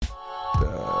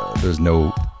there's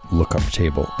no lookup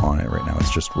table on it right now.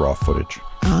 It's just raw footage.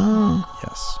 Oh.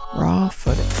 Yes. Raw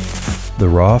footage. The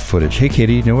raw footage. Hey,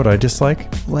 Katie, you know what I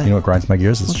dislike? What? You know what grinds my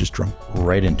gears? Let's just jump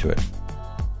right into it.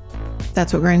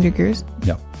 That's what grinds your gears?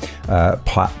 No.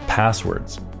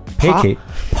 Passwords. Hey, Kate.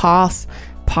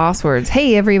 Passwords.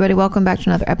 Hey, everybody. Welcome back to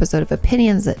another episode of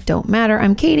Opinions That Don't Matter.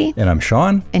 I'm Katie. And I'm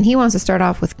Sean. And he wants to start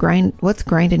off with what's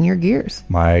grinding your gears?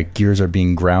 My gears are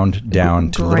being ground down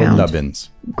to little nubbins.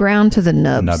 Ground to the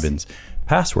nubs. Nubbins.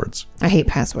 Passwords. I hate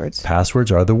passwords.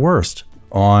 Passwords are the worst.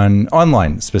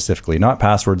 Online specifically, not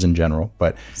passwords in general,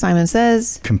 but Simon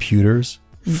Says. Computers,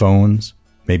 phones,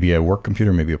 maybe a work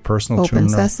computer, maybe a personal Open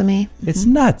terminal. Sesame. It's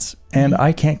nuts. And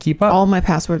I can't keep up. All my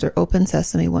passwords are Open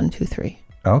Sesame 1, 2, 3.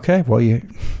 Okay, well, you've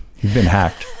been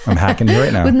hacked. I'm hacking you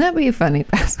right now. Wouldn't that be a funny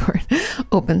password?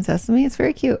 Open Sesame. It's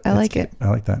very cute. I like it. I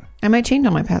like that. I might change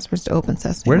all my passwords to Open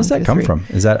Sesame. Where does 1, that 2, come 3. from?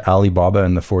 Is that Alibaba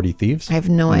and the 40 Thieves? I have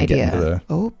no Let me get idea. into the-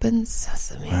 Open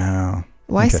Sesame. Wow.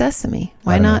 Why Okay. sesame?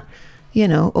 Why I don't not,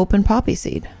 open poppy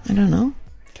seed? I don't know.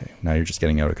 Okay, now you're just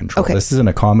getting out of control. Okay. This isn't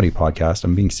a comedy podcast.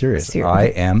 I'm being serious. Serious. I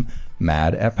am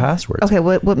mad at passwords. Okay,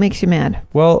 what makes you mad?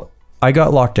 Well, I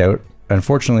got locked out,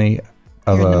 unfortunately,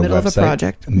 of You're in the a middle of a website,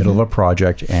 project. middle of a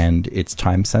project, and it's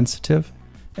time sensitive.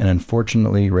 And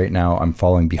unfortunately, right now, I'm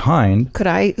falling behind. Could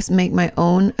I make my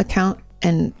own account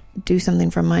and do something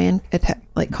from my end,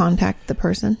 like contact the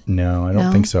person? No, I don't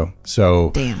No? think so. So,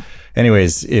 Damn.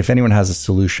 anyways, if anyone has a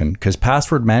solution, because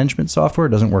password management software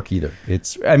doesn't work either. It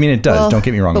does. Well, Don't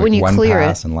get me wrong. but when you one clear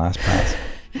pass it- and last pass,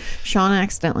 Sean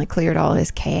accidentally cleared all his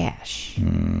cash. It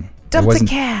Dump the wasn't-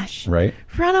 cash. right?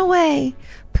 Run away.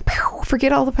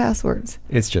 Forget all the passwords.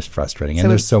 It's just frustrating. So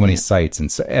And there's it- so many sites, and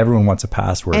so everyone wants a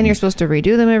password. And you're supposed to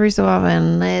redo them every so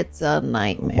often. It's a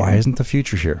nightmare. Why isn't the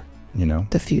future here?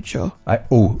 The future?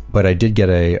 But I did get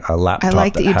a laptop. I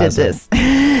like that you did has this.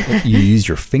 You use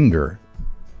your finger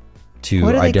to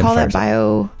What do they identify call that?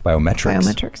 yourself. Biometrics.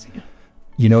 Biometrics. Yeah.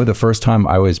 You know, the first time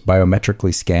I was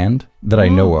biometrically scanned that I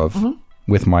know of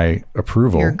with my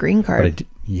approval. Your green card. But I did,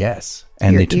 yes.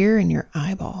 And Your they took ear and your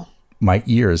eyeball. my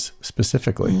ears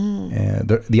specifically.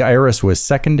 The iris was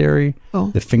secondary. Oh.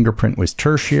 The fingerprint was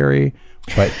tertiary.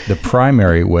 But the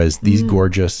primary was these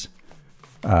gorgeous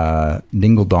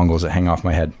dingle dongles that hang off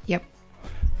my head. Yep.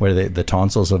 What are they? The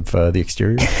tonsils of the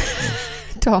exterior?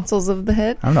 Tonsils of the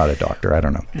head. I'm not a doctor. I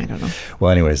don't know. I don't know. Well,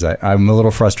 anyways, I'm a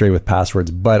little frustrated with passwords,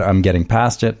 but I'm getting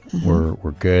past it. Mm-hmm.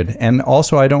 We're good. And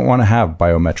also, I don't want to have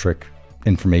biometric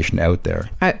information out there.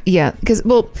 Yeah, because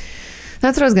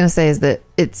that's what I was gonna say is that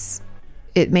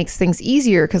it makes things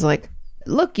easier because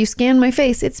look, you scan my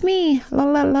face, it's me, la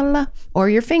la la la, or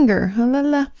your finger, la la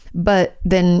la. But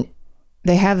then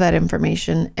they have that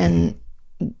information, and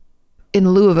in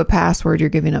lieu of a password, you're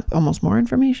giving up almost more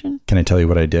information. Can I tell you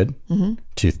what I did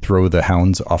to throw the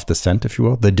hounds off the scent, if you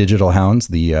will? The digital hounds,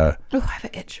 Oh, I have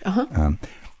an itch.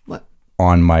 What?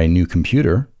 on my new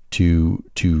computer to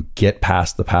get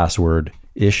past the password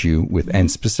issue with, and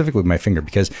specifically with my finger,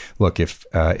 because look, if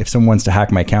someone wants to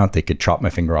hack my account, they could chop my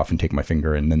finger off and take my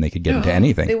finger, and then they could get into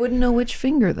anything. They wouldn't know which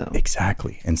finger though.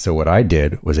 Exactly. And so what I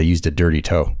did was I used a dirty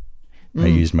toe. I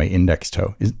used my index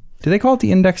toe. Do they call it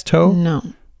the index toe? No,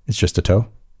 It's just a toe.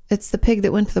 it's the pig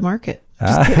that went to the market.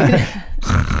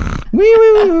 Wee,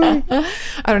 wee, wee, wee.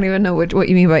 I don't even know what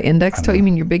you mean by index toe. You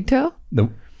mean your big toe?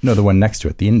 The one next to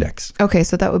it, the index. Okay,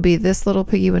 so that would be this little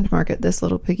piggy went to market. This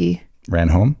little piggy. Ran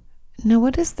home. No,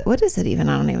 what is it even?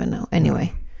 I don't even know.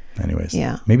 Anyway, Anyways.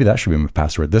 Yeah. Maybe that should be my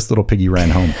password. This little piggy ran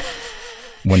home.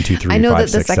 1, 2, 3, I know 5, that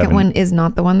the 6, second 7. one is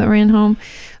not the one that ran home,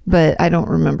 but I don't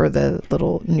remember the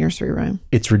little nursery rhyme.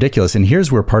 It's ridiculous. And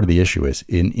here's where part of the issue is.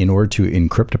 In order to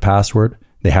encrypt a password,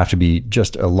 they have to be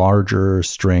just a larger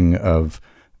string of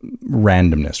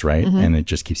randomness, right? And it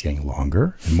just keeps getting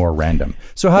longer and more random.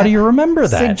 So how do you remember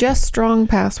that? Suggest strong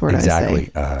password.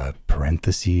 Exactly. I say.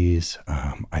 Parentheses.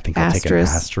 I think I'll take an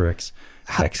asterisk.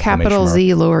 Capital Z,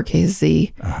 lowercase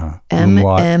z,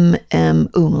 Umlaut.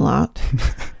 umlaut.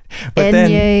 But then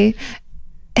Enye,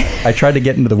 I tried to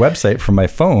get into the website from my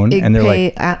phone, and they're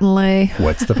like, Attenlay.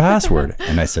 "What's the password?"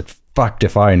 And I said, "Fucked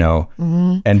if I know."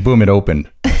 And boom, it opened.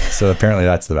 So apparently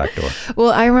that's the back door.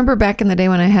 Well, I remember back in the day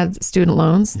when I had student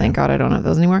loans. Thank God I don't have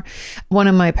those anymore. One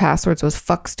of my passwords was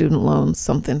 "fuck student loans"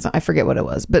 something. I forget what it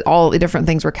was, but all the different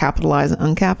things were capitalized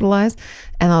and uncapitalized.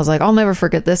 And I was like, I'll never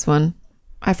forget this one.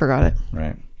 I forgot it.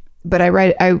 Right. But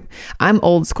I'm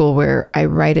old school where I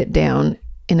write it down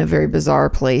in a very bizarre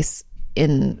place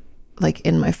in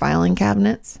my filing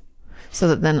cabinets, so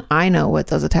that then I know what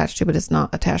those attached to, but it's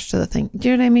not attached to the thing. Do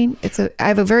you know what I mean? I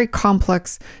have a very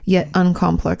complex yet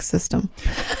uncomplex system.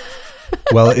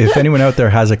 Well, if anyone out there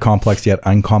has a complex yet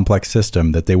uncomplex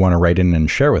system that they want to write in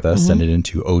and share with us, send it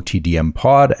into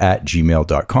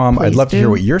otdmpod@gmail.com. I'd love to hear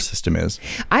what your system is.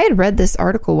 I had read this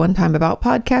article one time about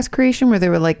podcast creation where they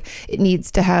were like,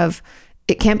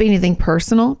 it can't be anything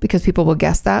personal because people will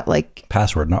guess that. Like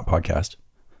Password, not podcast.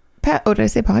 did I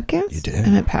say podcast? You did. I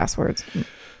meant passwords.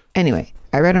 Anyway,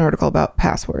 I read an article about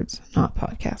passwords, not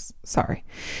podcasts. Sorry.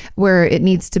 Where it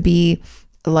needs to be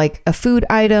like a food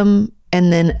item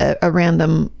and then a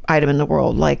random item in the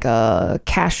world, like a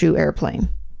cashew airplane,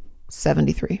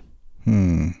 73.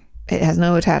 It has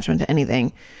no attachment to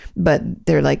anything, but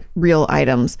they're like real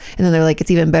items. And then they're like,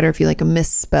 it's even better if you like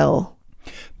misspell.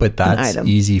 But that's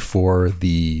easy for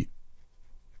the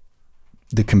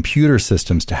computer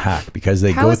systems to hack because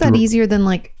they How is that easier than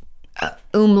like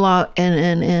umlaut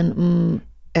and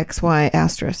XY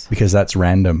asterisk? Because that's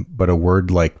random, but a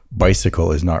word like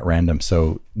bicycle is not random.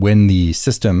 So when the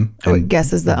system, it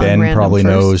guesses the Ben unrandom probably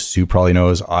first. knows, Sue probably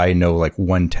knows, I know like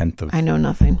 1/10 of I know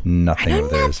nothing. nothing of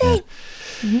theirs.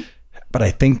 Yeah. But I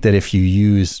think that if you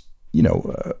use,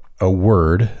 a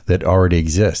word that already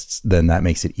exists, then that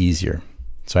makes it easier.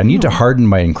 So I need to harden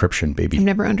my encryption, baby. I've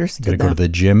never I'm understood going to that. go to the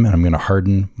gym and I'm going to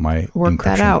harden my Work encryption.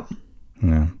 that out.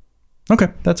 Yeah. Okay,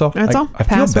 that's all. That's all. I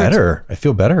feel Passwords. better. I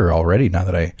feel better already now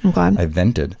that I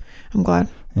vented. I'm glad.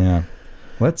 Yeah.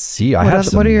 Let's see.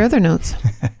 What are your other notes?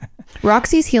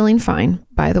 Roxy's healing fine,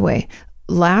 by the way.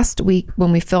 Last week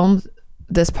when we filmed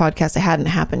this podcast, it hadn't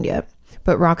happened yet.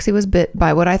 But Roxy was bit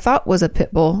by what I thought was a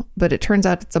pit bull, but it turns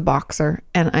out it's a boxer.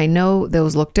 And I know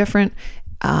those look different.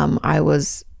 I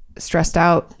was stressed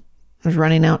out. I was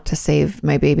running out to save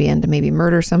my baby and to maybe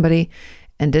murder somebody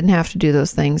and didn't have to do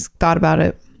those things. Thought about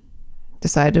it,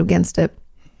 decided against it.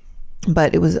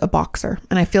 But it was a boxer.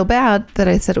 And I feel bad that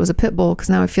I said it was a pit bull because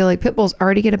now I feel like pit bulls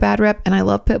already get a bad rep and I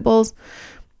love pit bulls.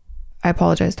 I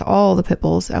apologize to all the pit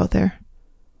bulls out there.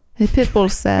 The pit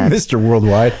bull's sad. Mr.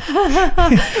 Worldwide.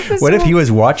 What if he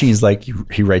was watching? He's like,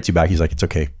 he writes you back. He's like, it's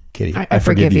okay, Kitty. I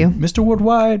forgive you. Mr.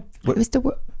 Worldwide.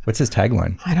 Mr. What's his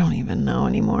tagline? I don't even know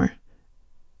anymore.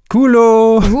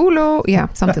 Culo. Culo. Yeah,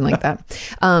 something like that.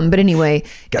 But anyway.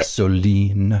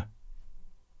 Gasoline.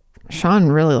 Sean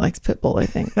really likes Pitbull, I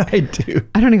think. I do.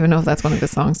 I don't even know if that's one of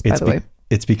his songs, by the way.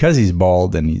 It's because he's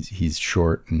bald and he's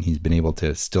short and he's been able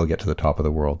to still get to the top of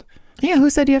the world. Yeah,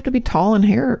 who said you have to be tall and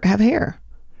have hair?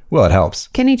 Well, it helps.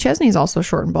 Kenny Chesney's also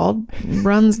short and bald.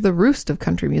 Runs the roost of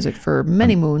country music for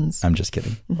many moons. I'm just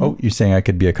kidding. Mm-hmm. Oh, you're saying I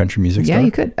could be a country music star? Yeah,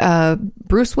 you could.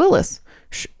 Bruce Willis,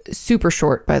 super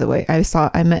short, by the way.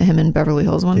 I met him in Beverly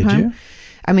Hills one time. Did you?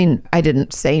 I mean, I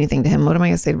didn't say anything to him. What am I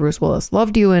going to say to Bruce Willis?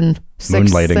 Loved you in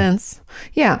Sixth Sense.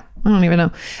 Yeah, I don't even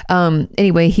know.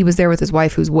 Anyway, he was there with his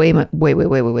wife, who's way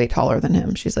taller than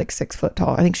him. She's like 6 foot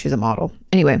tall. I think she's a model.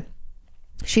 Anyway,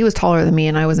 she was taller than me,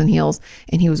 and I was in heels,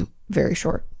 and he was very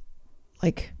short.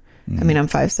 Like, I mean, I'm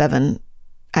 5'7".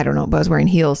 I don't know, but I was wearing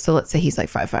heels. So let's say he's like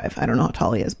 5'5". I don't know how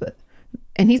tall he is,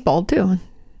 and he's bald too.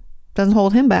 Doesn't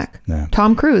hold him back. No.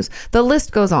 Tom Cruise. The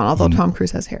list goes on, although Tom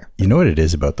Cruise has hair. You know what it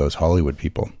is about those Hollywood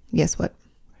people? Guess what?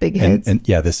 Big heads. And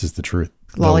yeah, this is the truth.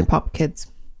 Lollipop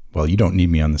kids. Well, you don't need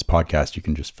me on this podcast. You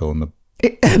can just fill in the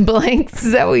blanks.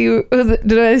 Is that what you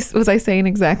was I saying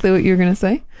exactly what you were going to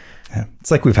say? Yeah.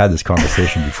 It's like we've had this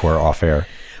conversation before off air.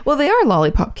 Well, they are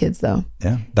lollipop kids, though.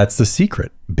 Yeah, that's the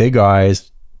secret. Big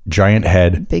eyes, giant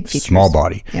head, big features. Small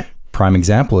body. Yeah. Prime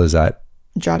example is that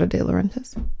Jada De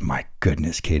Laurentiis. My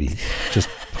goodness, Katie. Just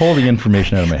pull the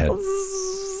information out of my head.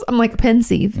 I'm like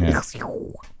pensive. Yeah.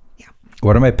 Yeah.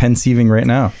 What am I pensieving right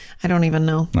now? I don't even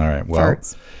know. All right. Well,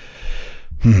 farts.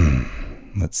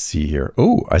 Let's see here.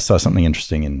 Oh, I saw something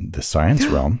interesting in the science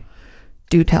realm.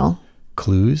 Do tell.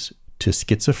 Clues to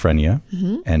schizophrenia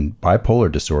and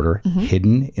bipolar disorder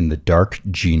hidden in the dark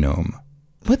genome.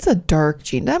 What's a dark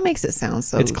genome? That makes it sound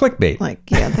so... It's clickbait. Like,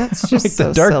 yeah, that's just like so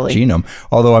the dark silly. genome.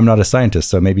 Although I'm not a scientist,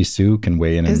 so maybe Sue can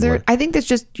weigh in. I think that's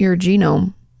just your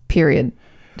genome, period.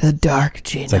 The dark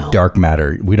genome. It's like dark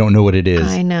matter. We don't know what it is.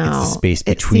 I know. It's the space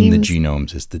between the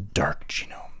genomes is the dark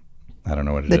genome. I don't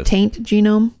know what it is. The taint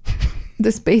genome?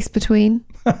 The space between?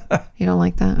 You don't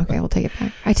like that? Okay, we'll take it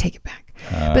back. I take it back.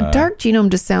 But dark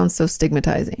genome just sounds so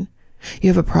stigmatizing. You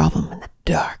have a problem in the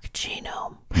dark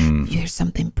genome. There's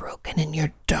something broken in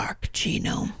your dark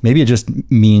genome. Maybe it just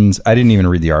means, I didn't even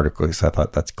read the article because I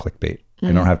thought that's clickbait.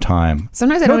 I don't have time.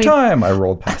 Sometimes I don't time. I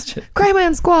rolled past it.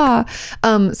 Cryman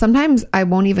Squaw. Sometimes I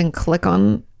won't even click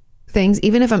on things,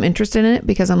 even if I'm interested in it,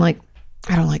 because I'm like,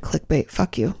 I don't like clickbait.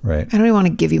 Fuck you. Right. I don't even want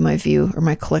to give you my view or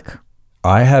my click.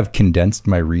 I have condensed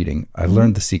my reading. I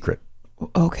learned the secret.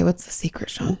 Okay, what's the secret,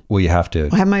 Sean? Well, you have to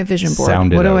I have my vision board.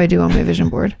 sound it What do out. I do on my vision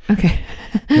board? Okay.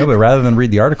 No, but rather than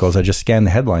read the articles, I just scan the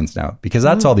headlines now because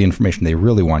that's all the information they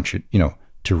really want you,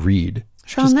 to read.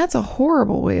 Sean, that's a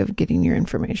horrible way of getting your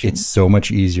information. It's so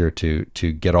much easier to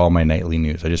get all my nightly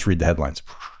news. I just read the headlines,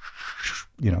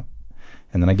 and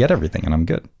then I get everything and I'm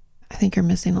good. I think you're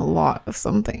missing a lot of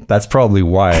something. That's probably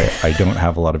why I don't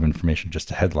have a lot of information, just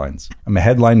the headlines. I'm a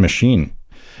headline machine.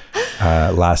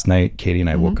 Last night, Katie and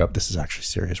I woke up. This is actually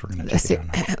serious. We're going to take it down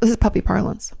now. This is puppy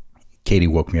parlance. Katie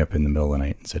woke me up in the middle of the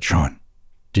night and said, Sean,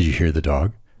 did you hear the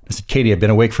dog? I said, Katie, I've been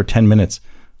awake for 10 minutes.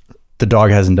 The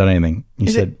dog hasn't done anything. You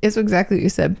said, It's exactly what you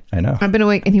said. I know. I've been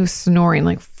awake and he was snoring,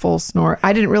 like full snore.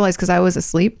 I didn't realize because I was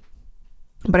asleep,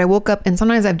 but I woke up and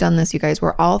sometimes I've done this, you guys,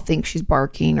 where I'll think she's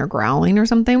barking or growling or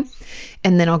something.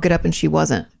 And then I'll get up and she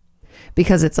wasn't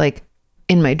because it's like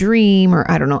in my dream or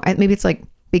I don't know. Maybe it's like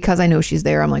because I know she's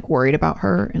there, I'm like worried about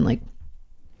her and like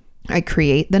I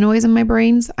create the noise in my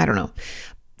brains. I don't know.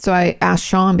 So I asked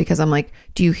Sean because I'm like,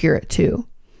 do you hear it too?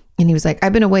 And he was like,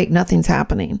 I've been awake. Nothing's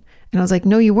happening. And I was like,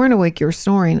 no, you weren't awake. You were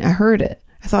snoring. I heard it.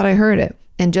 I thought I heard it.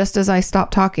 And just as I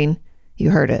stopped talking,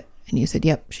 you heard it. And you said,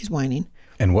 yep, she's whining.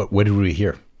 And what did we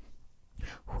hear?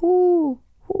 Hoo,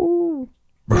 hoo,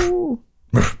 hoo.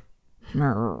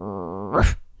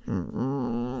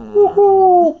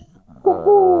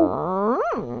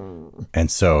 And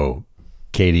so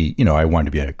Katie, I wanted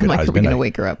to be a I'm good like, are we husband. going to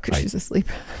wake her up because she's asleep?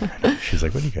 She's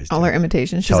like, what are you guys All doing? her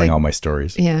imitations. She's Telling like, all my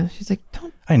stories. yeah. She's like,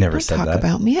 I never don't said talk that.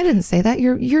 about me. I didn't say that.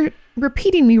 You're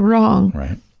repeating me wrong.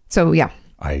 Right. So yeah,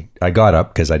 I got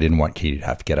up because I didn't want Katie to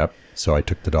have to get up. So I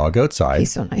took the dog outside.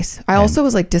 he's so nice. I also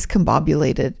was like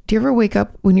discombobulated. Do you ever wake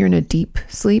up when you're in a deep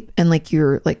sleep and like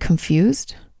you're like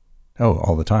confused? Oh,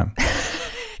 all the time.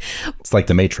 It's like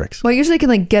the Matrix. Well, I usually can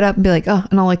like get up and be like, oh,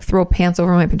 and I'll like throw pants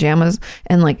over my pajamas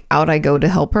and like out I go to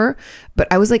help her. But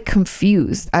I was like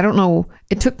confused. I don't know.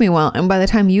 It took me a while. And by the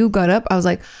time you got up, I was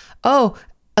like, oh,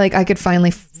 like I could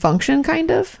finally function kind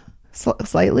of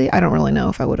slightly. I don't really know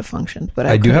if I would have functioned, but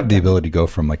I do have the ability to go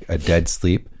from like a dead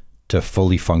sleep to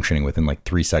fully functioning within like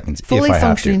 3 seconds. fully if I have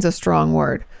functioning is to. a strong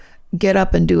word. Get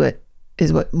up and do it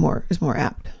is more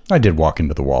apt. I did walk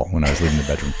into the wall when I was leaving the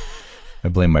bedroom. I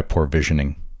blame my poor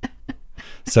visioning.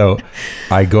 So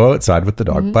I go outside with the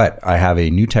dog, but I have a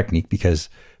new technique because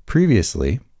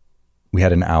previously we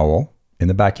had an owl in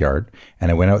the backyard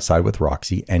and I went outside with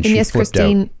Roxy and she yes, flipped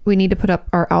Christine, out. we need to put up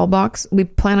our owl box. We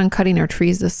plan on cutting our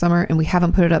trees this summer and we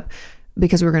haven't put it up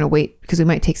because we're going to wait because we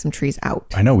might take some trees out.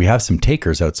 I know we have some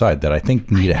takers outside that I think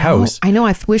need a house. I know.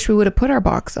 I wish we would have put our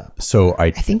box up. So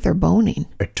I think they're boning.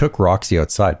 I took Roxy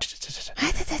outside.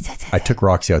 I took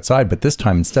Roxy outside, but this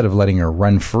time instead of letting her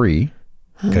run free,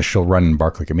 because she'll run and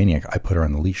bark like a maniac, I put her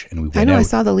on the leash and we went I know. out. I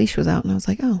saw the leash was out and I was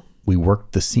like, oh. We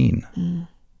worked the scene.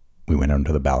 We went out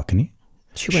onto the balcony.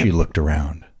 She looked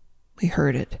around. We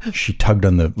heard it. She tugged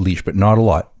on the leash, but not a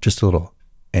lot, just a little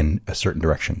in a certain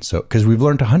direction. So, because we've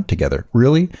learned to hunt together,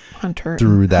 really, Hunter.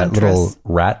 through that Huntress. little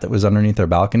rat that was underneath our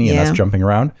balcony and Yeah. us jumping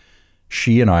around.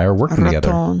 She and I are working together.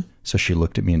 Raton. So she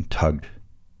looked at me and tugged,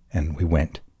 and we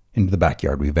went into the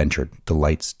backyard. We ventured. The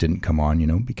lights didn't come on,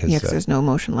 because Yeah, because there's no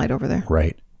motion light over there.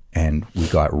 right. And we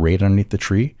got right underneath the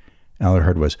tree. And all I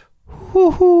heard was,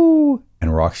 hoo hoo.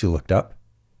 And Roxy looked up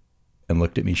and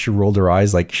looked at me. She rolled her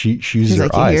eyes like she uses She's her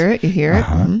like, eyes. you hear it?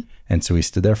 Mm-hmm. And so we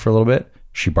stood there for a little bit.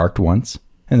 She barked once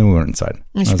and then we went inside.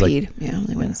 And I she was like, peed. Yeah,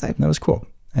 they went inside. that was cool.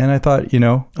 And I thought,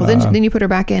 Well, then you put her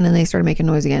back in and they started making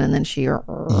noise again. And then she...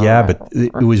 yeah, but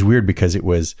it was weird because it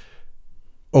was,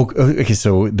 okay,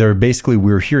 so they're basically,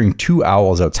 we were hearing two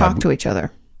owls outside. Talk to each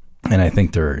other. And I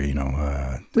think they're,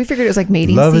 We figured it was like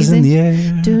mating love season. is in the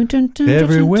air. Dun, dun, dun,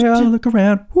 Everywhere dun, I dun, look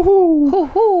around. Woo-hoo. dun.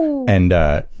 Hoo-hoo. And,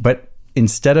 but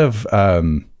instead of,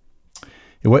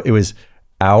 it was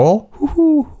owl,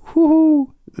 hoo-hoo,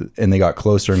 hoo-hoo, and they got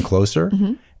closer and closer.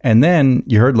 Mm-hmm. And then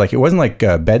you heard like, it wasn't like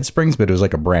bed springs, but it was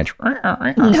like a branch.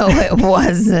 No, it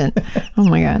wasn't. Oh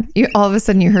my God. All of a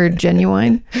sudden you heard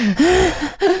Genuine.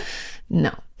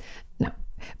 No.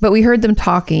 But we heard them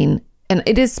talking and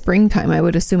it is springtime. I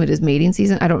would assume it is mating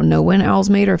season. I don't know when owls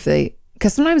mate or if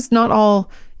because sometimes not all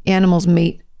animals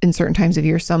mate in certain times of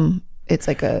year. Some it's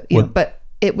like but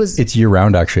it was. It's year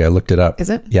round, actually. I looked it up. Is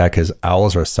it? Yeah, because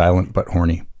owls are silent but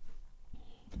horny.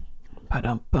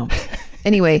 Ba-dum-bum.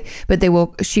 Anyway, but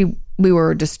we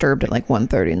were disturbed at like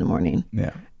 1:30 in the morning.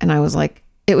 Yeah. And I was like,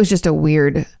 it was just a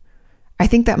weird, I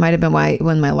think that might've been why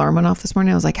when my alarm went off this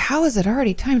morning, I was like, how is it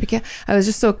already time to get, I was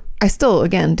just I still,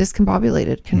 again,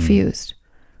 discombobulated, confused.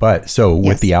 But so with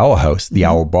Yes. the Owl House, the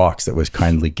Owl Box that was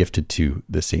kindly gifted to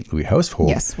the St. Louis household.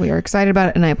 Yes, we are excited about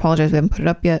it, and I apologize we haven't put it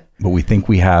up yet. But we think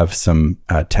we have some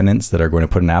tenants that are going to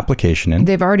put an application in.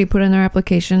 They've already put in their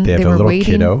application. They have a were little waiting.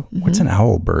 kiddo. What's an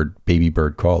owl bird, baby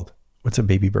bird called? What's a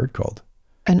baby bird called?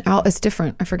 An owl. It's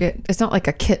different. I forget. It's not like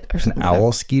a kit or something. An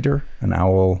owl skeeter? An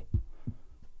owl?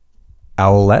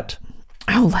 Owlet?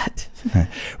 Owlet.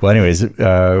 Well, anyways,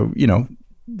 they're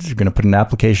going to put an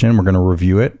application in. We're going to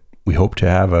review it. We hope to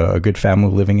have a good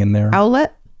family living in there.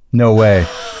 Owlet. No way.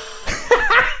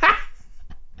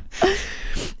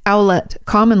 Owlet.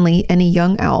 Commonly, any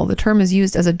young owl. The term is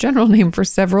used as a general name for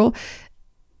several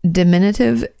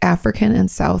diminutive African and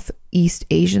Southeast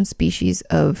Asian species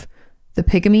of the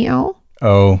pygmy owl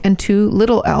Oh, and 2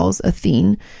 little owls,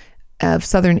 Athene, of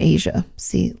southern Asia.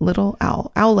 See, little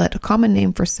owl. Owlet, a common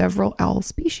name for several owl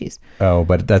species.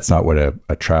 but that's not what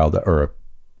a child or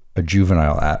a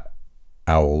juvenile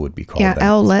owl would be called. Yeah, then.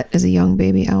 owlet is a young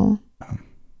baby owl.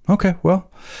 Okay, well,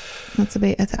 That's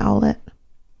it's an owlet.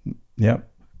 yep.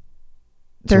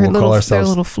 They're we'll call they're ourselves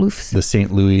little floofs. The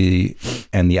St. Louis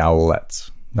and the Owlets.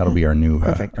 That'll be our new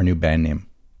band name.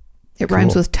 It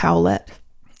rhymes with towlet,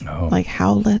 Oh. like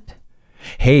howlet.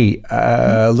 Hey,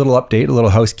 a little update, a little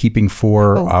housekeeping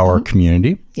for our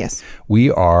community. Yes.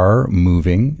 We are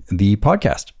moving the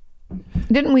podcast.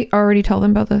 Didn't we already tell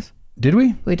them about this? Did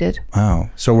we? We did. Wow.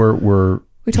 So we're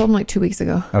We told them like 2 weeks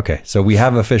ago. okay. So we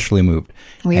have officially moved.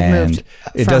 We have And moved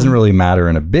It from- doesn't really matter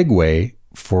in a big way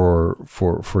for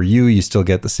you. You still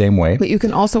get the same way. But you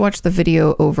can also watch the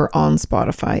video over on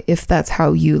Spotify if that's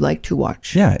how you like to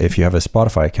watch. Yeah, if you have a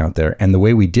Spotify account there. And the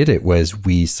way we did it was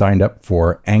we signed up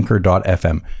for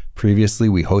anchor.fm. Previously,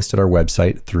 we hosted our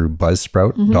website through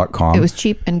buzzsprout.com. It was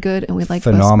cheap and good, and we like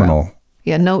phenomenal. Buzzsprout.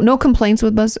 Yeah, no complaints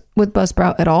with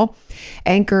Buzzsprout at all.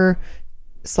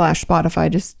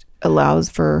 Anchor/Spotify just allows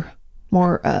for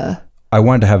more. I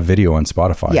wanted to have video on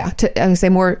Spotify. Yeah, I would say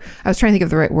more. I was trying to think of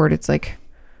the right word. It's like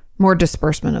more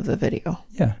disbursement of the video.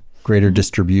 Yeah. Greater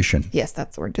distribution. Yes,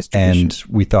 that's the word, distribution. And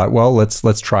we thought, well,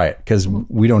 let's try it because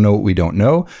we don't know what we don't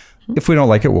know. If we don't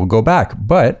like it, we'll go back.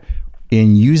 But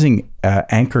in using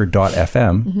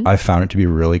anchor.fm, I found it to be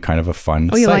really kind of a fun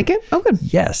Oh, you site. like it? Oh, good.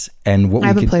 Yes. And what I we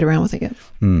haven't could, played around with it yet.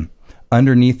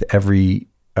 underneath every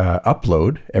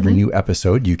upload, every new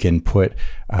episode, you can put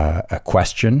a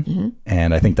question.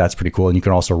 And I think that's pretty cool. And you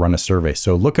can also run a survey.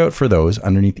 So look out for those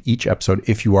underneath each episode.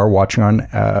 If you are watching on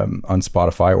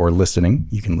Spotify or listening,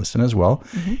 you can listen as well.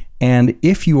 And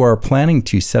if you are planning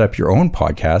to set up your own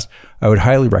podcast, I would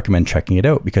highly recommend checking it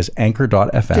out because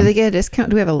anchor.fm. Do they get a discount?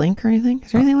 Do we have a link or anything?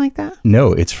 Is there anything like that?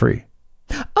 No, it's free.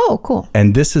 Oh, cool.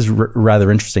 And this is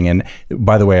rather interesting. And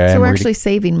by the way, So am we're reading- actually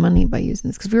saving money by using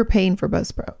this because we were paying for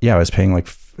Buzzsprout. yeah, I was paying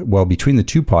between the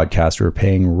two podcasts, we were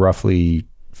paying roughly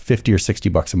 $50 or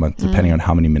 $60 a month, depending on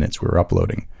how many minutes we were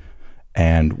uploading.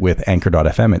 And with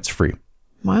anchor.fm, it's free.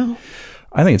 Wow,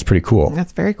 I think it's pretty cool.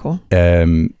 that's very cool.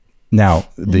 Now,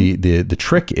 the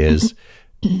trick is,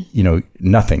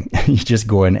 nothing. You just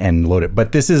go in and load it.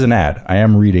 But this is an ad. I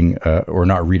am reading, or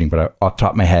not reading, but off the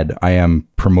top of my head, I am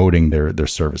promoting their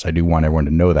service. I do want everyone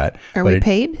to know that. Are But we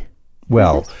paid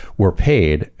Well, we're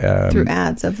paid through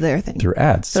ads of their thing? through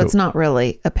ads. So it's not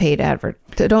really a paid advert.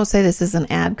 Don't say this is an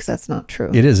ad because that's not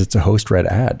true. It is. It's a host read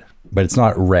ad, but it's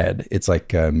not read. It's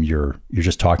like you're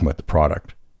just talking about the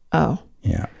product. Oh,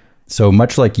 Yeah. So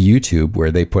much like YouTube,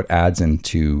 where they put ads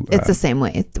into. it's the same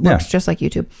way. It works just like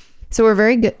YouTube. So we're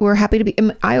very good. We're happy to be.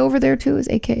 Am I over there too? Is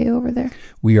AKA over there?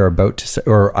 We are about to,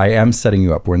 or I am setting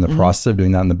you up. We're in the process of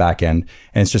doing that in the back end,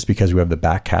 and it's just because we have the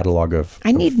back catalog of.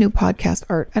 I need new podcast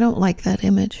art. I don't like that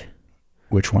image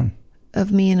Which one?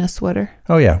 of me in a sweater.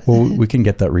 Oh yeah. Well, we can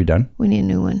get that redone. We need a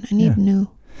new one. I need new.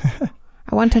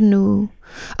 I want a new.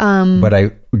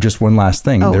 But just one last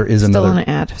thing. There is still another. on an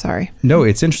ad. Sorry. No,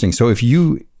 it's interesting. So if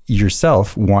you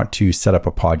yourself want to set up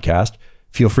a podcast,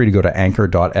 feel free to go to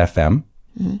anchor.fm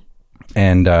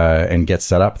and get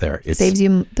set up there. It Saves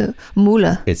you the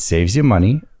moolah. It saves you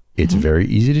money. It's very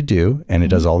easy to do, and it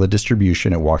does all the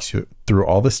distribution. It walks you through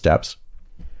all the steps.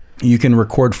 You can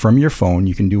record from your phone.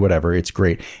 You can do whatever. It's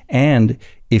great. And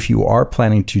if you are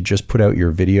planning to just put out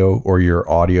your video or your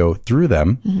audio through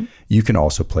them, you can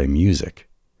also play music.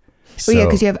 Oh yeah,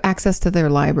 because you have access to their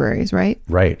libraries, right?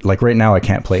 Right. Like right now, I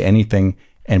can't play anything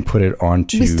and put it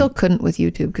onto. We still couldn't with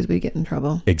YouTube because we get in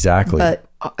trouble. Exactly. But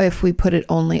if we put it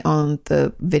only on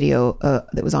the video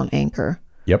that was on Anchor.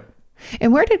 Yep.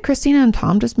 And where did Christina and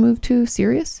Tom just move to?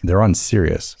 Sirius? They're on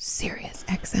Sirius. Sirius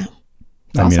XM.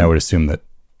 I mean, I would assume that,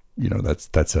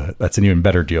 that's an even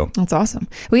better deal. That's awesome.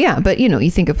 Well, yeah, but you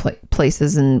think of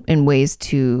places and ways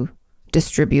to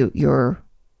distribute your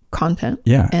content.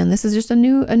 Yeah. And this is just a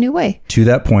new way. To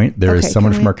that point, there is Okay,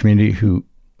 someone can from we- our community who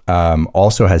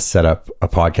also has set up a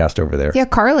podcast over there. Yeah,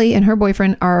 Carly and her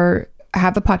boyfriend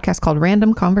have a podcast called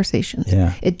Random Conversations.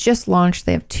 Yeah. It just launched.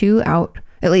 They have 2 out.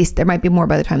 At least there might be more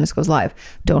by the time this goes live.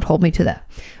 Don't hold me to that.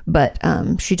 But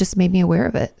she just made me aware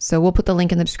of it. So we'll put the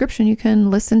link in the description. You can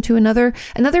listen to another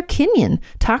Kenyan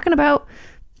talking about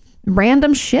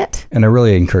random shit. And I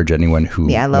really encourage anyone who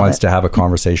Yeah, I love wants it. to have a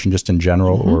conversation just in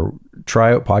general or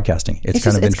try out podcasting. It's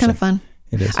kind of It's interesting. kind of fun.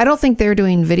 It is. I don't think they're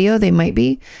doing video. They might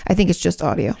be. I think it's just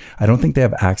audio. I don't think they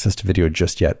have access to video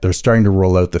just yet. They're starting to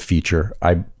roll out the feature.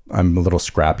 I'm a little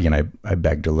scrappy and I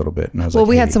begged a little bit. And I was Well, like,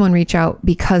 we hey, had someone reach out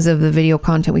because of the video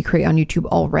content we create on YouTube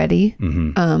already.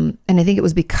 Mm-hmm. And I think it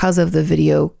was because of the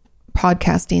video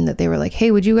podcasting that they were like,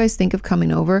 hey, would you guys think of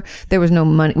coming over? There was no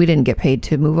money. We didn't get paid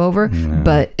to move over,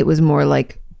 but it was more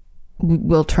like,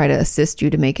 we'll try to assist you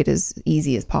to make it as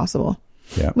easy as possible,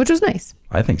 Yeah, which was nice.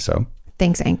 I think so.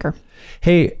 Thanks, Anchor.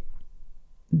 Hey,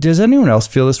 does anyone else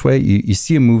feel this way? You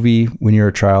see a movie when you're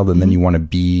a child and Mm-hmm. then you want to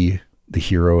be the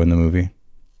hero in the movie.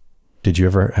 Did you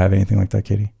ever have anything like that,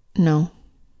 Katie? No.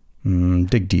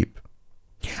 Dig deep.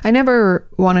 I never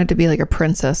wanted to be like a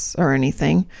princess or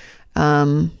anything.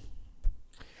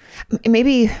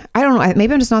 Maybe, I don't know.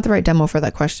 Maybe I'm just not the right demo for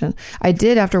that question. I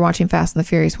did, after watching Fast and the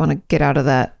Furious, want to get out of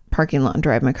that parking lot and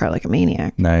drive my car like a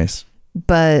maniac. Nice.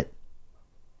 But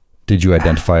Did you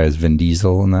identify as Vin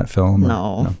Diesel in that film? or-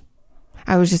 no.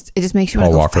 It just makes you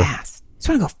want Paul to go Walker. fast. Just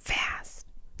want to go fast.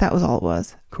 That was all it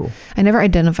was. Cool. I never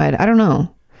identified. I don't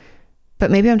know.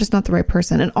 But maybe I'm just not the right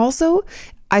person. And also,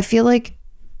 I feel like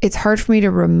it's hard for me to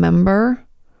remember.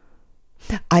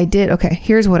 Okay,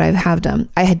 here's what I have done.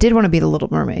 I did want to be the Little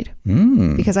Mermaid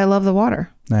because I love the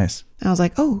water. Nice. I was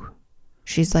like, oh,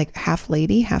 she's like half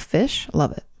lady, half fish.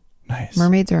 Love it. Nice.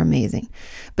 Mermaids are amazing.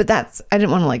 But I didn't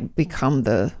want to like become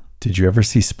the, Did you ever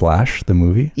see Splash, the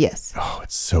movie? yes, Oh,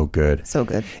 it's so good. so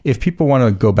good. If people want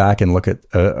to go back and look at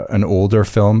an older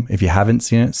film, if you haven't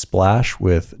seen it, Splash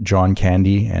with John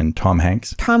Candy and Tom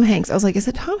Hanks, Tom Hanks. I was like, is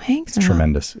it Tom Hanks? Or not?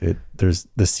 tremendous. There's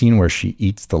the scene where she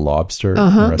eats the lobster in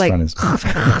the Like,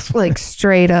 restaurant. like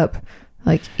straight up,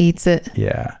 like eats it.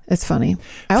 Yeah. It's funny.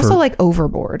 I also like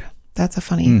Overboard. That's a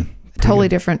funny, totally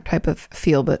different type of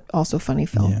feel, but also funny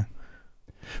film. Yeah.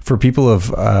 For people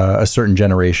of a certain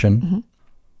generation,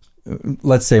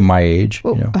 let's say my age,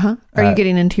 Oh, you know. Are you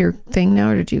getting into your thing now,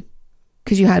 or did you?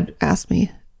 Because you had asked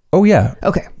me. Oh yeah.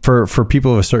 Okay. For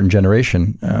people of a certain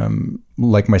generation,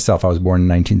 like myself, I was born in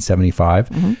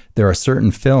 1975. There are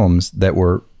certain films that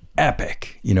were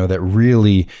epic, you know, that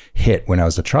really hit when I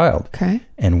was a child. Okay.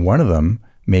 And one of them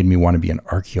made me want to be an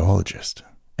archaeologist,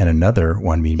 and another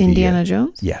wanted me to Indiana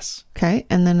Jones. Yes, Okay.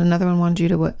 And then another one wanted you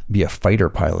to what? be a fighter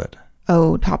pilot.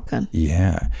 Oh, Top Gun.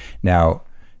 Yeah. Now,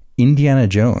 Indiana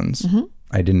Jones,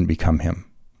 I didn't become him,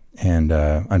 and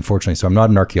unfortunately, so I'm not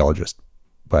an archaeologist,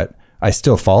 but I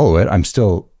still follow it. I'm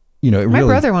still, you know, it My really.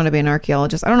 brother wanted to be an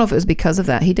archaeologist. I don't know if it was because of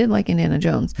that. He did like Indiana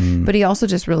Jones, but he also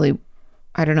just really,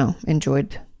 I don't know,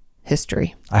 enjoyed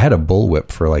history. I had a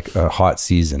bullwhip for like a hot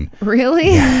season.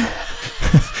 Really?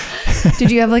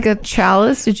 Did you have like a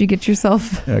chalice? Did you get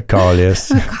yourself Chalice.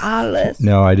 a chalice?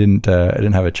 No, I didn't. I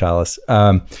didn't have a chalice.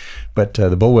 But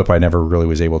the bullwhip, I never really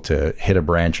was able to hit a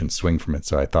branch and swing from it.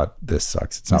 So I thought, this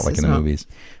sucks. It's not This like is in the not- movies.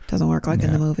 Doesn't work like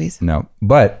in the movies. No,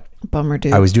 but Bummer,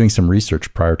 dude. I was doing some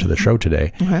research prior to the show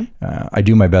today. Okay. I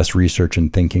do my best research in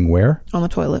thinking where. On the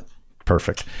toilet.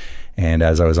 Perfect. And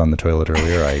as I was on the toilet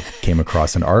earlier, I came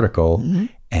across an article,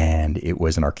 and it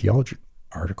was an archaeology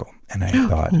article. And I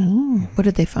thought, What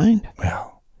did they find?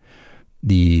 well,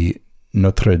 the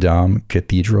Notre Dame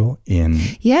Cathedral in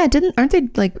Yeah, aren't they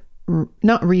like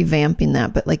not revamping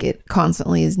that, but like it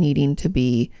constantly is needing to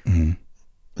be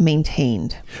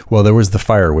maintained. well, there was the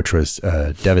fire, which was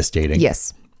devastating.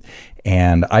 Yes.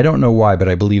 And I don't know why, but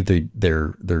I believe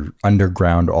they're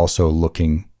underground, also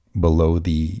looking below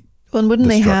the. Well, and wouldn't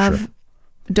The they structure. have,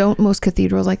 don't most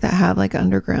cathedrals like that have like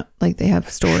underground, like they have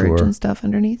storage Sure. and stuff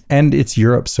underneath? And it's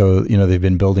Europe, so you know they've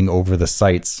been building over the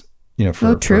sites, you know,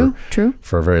 for True.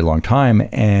 for a very long time,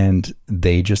 and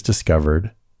they just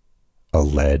discovered a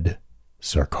lead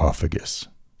sarcophagus.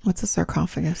 What's a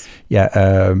sarcophagus?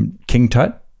 Yeah, King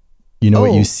Tut. You know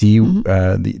what Oh, you see,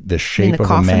 the shape the of a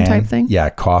coffin man type thing? Yeah,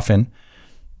 coffin,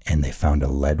 and they found a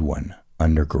lead one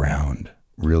underground,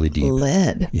 really deep.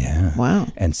 Lead. Yeah. Wow.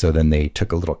 And so then they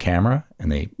took a little camera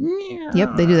and they.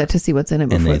 Yep, they do that to see what's in it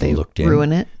And before they they looked in.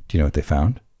 ruin it. Do you know what they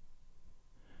found?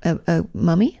 A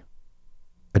mummy?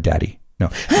 A daddy. No.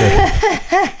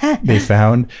 They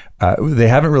found, they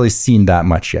haven't really seen that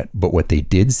much yet, but what they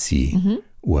did see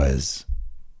was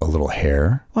a little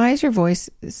hair Why is your voice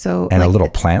so and like, a little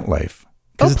plant life.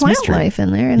 'Cause Oh, it's plant mystery. life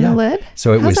in there in the lid.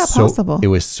 So How's that possible? it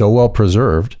was so well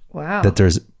preserved Wow. that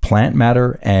there's plant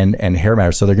matter and hair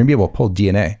matter. So they're going to be able to pull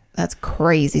DNA. That's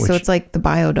crazy. So it's like the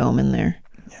biodome in there.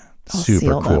 All Super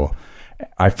sealed cool. up.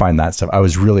 I find that stuff. I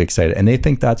was really excited. And they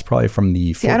think that's probably from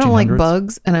the 1400s. See, I don't like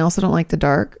bugs, and I also don't like the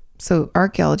dark. So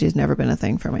archaeology has never been a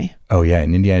thing for me. Oh, yeah.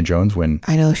 In Indiana Jones, when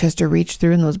I know she has to reach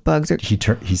through, and those bugs are.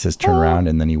 he says turn around,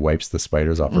 and then he wipes the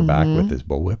spiders off her back with his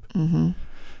bullwhip.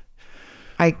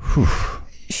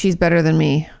 She's better than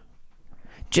me.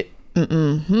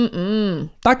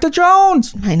 Dr.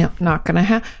 Jones! I know, not gonna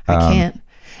have. I can't.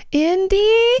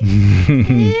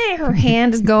 Indy, her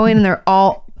hand is going, and they're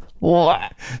all.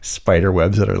 Spider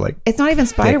webs that are like... It's not even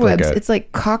spider thick like webs. a- It's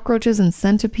like cockroaches and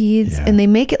centipedes, Yeah. and they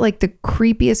make it like the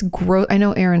creepiest, gross. I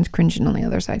know Aaron's cringing on the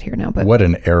other side here now, but What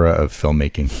an era of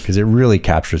filmmaking, because it really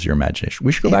captures your imagination.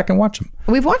 We should go back and watch them.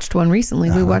 we've watched one recently.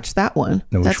 We watched that one.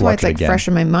 No, we That's should why watch it's it like again. fresh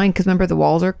in my mind. Because remember, the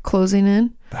walls are closing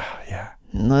in. Yeah.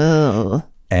 Ugh.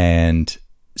 And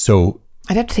so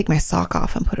I'd have to take my sock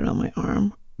off and put it on my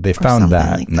arm. they found something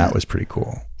that, like and that that. was pretty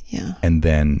cool. Yeah. And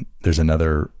then there's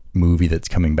another movie that's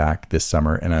coming back this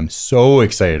summer, and I'm so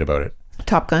excited about it.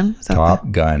 Top Gun. Is that Top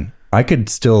Gun. I could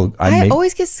still... I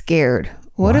always get scared.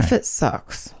 What if it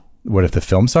sucks? What if the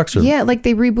film sucks? Or, Yeah, like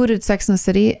they rebooted Sex and the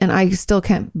City, and I still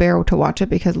can't bear to watch it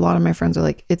because a lot of my friends are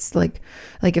like, it's like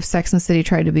if Sex and the City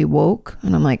tried to be woke,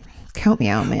 and I'm like, count me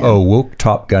out, man. Oh, woke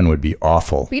Top Gun would be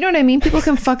awful. But you know what I mean? People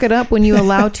can fuck it up when you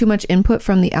allow too much input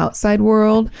from the outside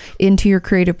world into your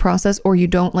creative process, or you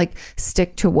don't like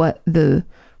stick to what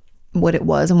it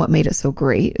was and what made it so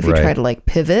great. If you Right. try to like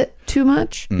pivot too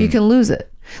much, you can lose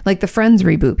it. Like the Friends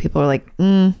reboot, people are like,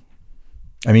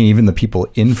 I mean, even the people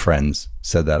in Friends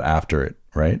said that after it,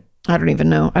 right? I don't even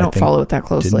know. I don't think- follow it that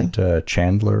closely. Didn't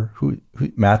Chandler, who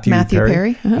Matthew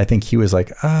Perry? Uh-huh. I think he was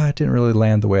like, it didn't really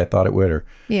land the way I thought it would. Or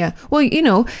Yeah. Well, you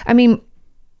know, I mean,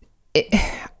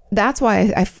 that's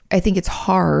why I think it's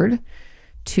hard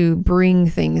to bring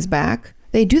things back.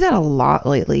 They do that a lot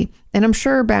lately. And I'm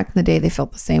sure back in the day they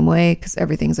felt the same way because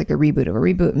everything's like a reboot of a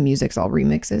reboot and music's all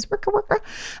remixes.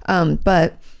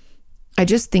 But I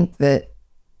just think that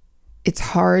it's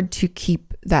hard to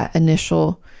keep that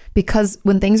initial, because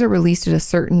when things are released at a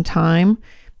certain time,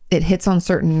 it hits on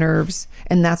certain nerves,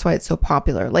 and that's why it's so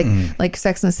popular. Like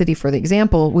Sex and the City, for the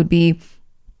example, would be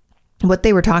what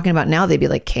they were talking about. Now they'd be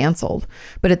like canceled,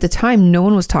 but at the time no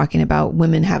one was talking about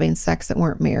women having sex that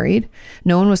weren't married.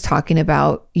 No one was talking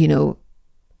about, you know,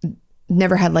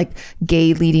 never had like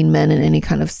gay leading men in any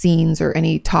kind of scenes or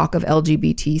any talk of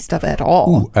LGBT stuff at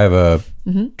all. Ooh, I have a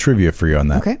trivia for you on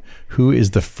that. Okay. Who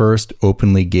is the first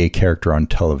openly gay character on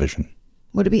television?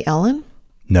 Would it be Ellen?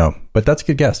 No, but that's a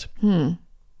good guess.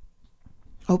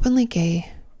 Openly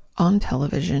gay on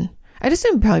television. I'd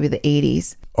assume it'd probably be the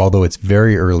 80s. Although it's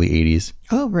very early 80s.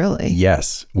 Oh, really?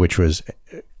 Yes, which was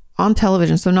On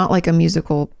television. So not like a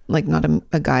musical, like not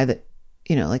a guy that,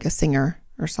 you know, like a singer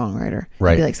or songwriter.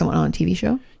 Right. It'd be like someone on a TV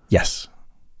show. yes.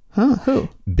 Huh? Who?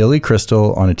 Billy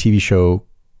Crystal on a TV show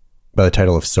by the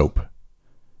title of Soap.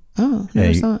 Oh,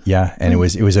 never saw it. Yeah, and it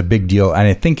was a big deal. And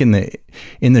I think in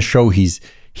the show he's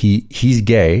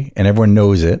gay and everyone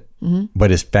knows it,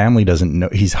 but his family doesn't know.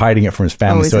 He's hiding it from his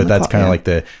family, he's so in the that's kind of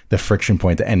yeah. like the friction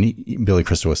point. And Billy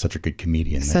Crystal was such a good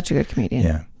comedian. Such a good comedian.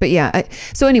 Yeah. But yeah,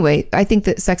 so anyway, I think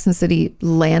that Sex and the City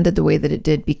landed the way that it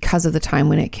did because of the time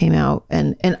when it came out.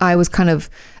 And I was kind of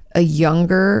a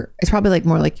younger, it's probably like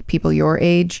more like people your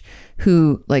age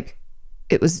who like,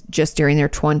 it was just during their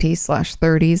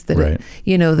 20s/30s that Right. it,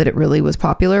 you know, that it really was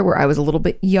popular, where I was a little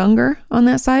bit younger on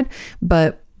that side.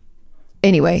 But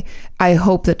anyway, I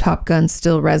hope that Top Gun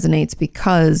still resonates,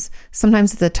 because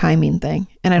sometimes it's a timing thing.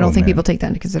 And I don't think people take that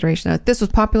into consideration. If this was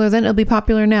popular then, it'll be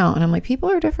popular now. And I'm like, people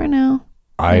are different now.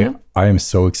 I am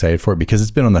so excited for it because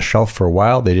it's been on the shelf for a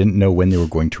while. They didn't know when they were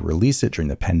going to release it during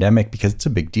the pandemic, because it's a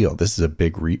big deal. This is a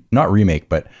big not remake,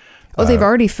 but Oh, they've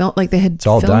already filmed, like they had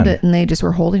all filmed done. it and they just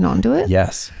were holding on to it?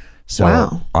 yes. So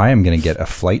Wow. I am going to get a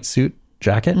flight suit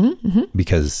jacket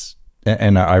because,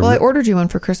 and I Well, I ordered you one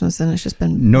for Christmas and it's just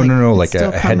been no, it's like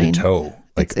still a head to coming. toe.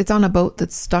 Like It's on a boat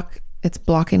that's stuck. It's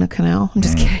blocking a canal. I'm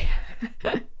just kidding.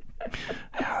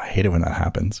 I hate it when that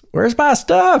happens. Where's my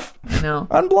stuff? No.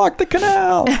 Unblock the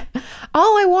canal.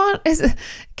 All I want is,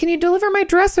 can you deliver my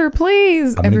dresser,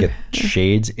 please? I'm gonna get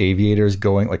shades, aviators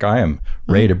going. Like I am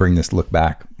ready to bring this look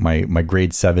back. My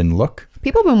grade 7 look.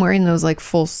 People have been wearing those like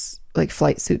full like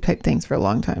flight suit type things for a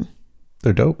long time.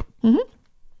 They're dope.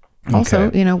 Also,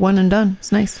 Okay. you know, one and done.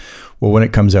 It's nice. Well, when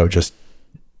it comes out, just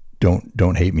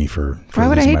don't hate me for Why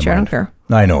would I losing hate my you? I mind. don't care.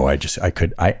 I know.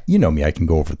 You know me. I can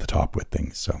go over the top with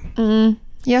things. So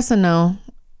Yes and no.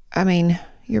 I mean,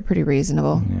 you're pretty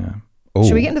reasonable. yeah. Oh,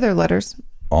 Should we get into their letters?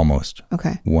 Almost.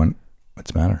 Okay.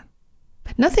 What's the matter?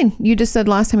 Nothing. You just said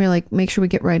last time, you're like, make sure we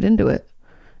get right into it.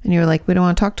 And you're like, we don't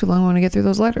want to talk too long. We want to get through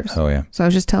those letters. Oh, yeah. So I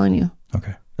was just telling you.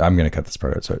 Okay. I'm going to cut this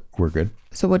part out, so we're good.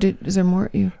 So is there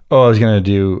more? I was going to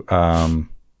do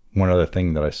one other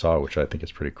thing that I saw, which I think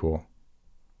is pretty cool.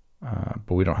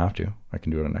 But we don't have to. I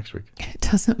can do it on next week. It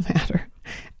doesn't matter.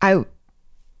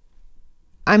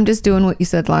 I'm just doing what you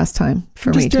said last time for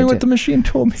me to do. Just doing what the machine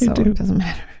told me So to do. it doesn't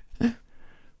matter.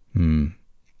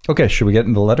 Okay, should we get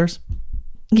into the letters?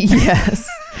 Yes.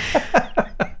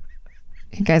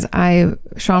 Guys,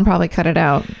 Sean probably cut it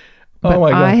out. But Oh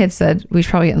my God. I had said we should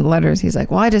probably get in the letters. He's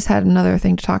like, well, I just had another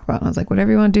thing to talk about. And I was like,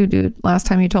 whatever you want to do, dude. Last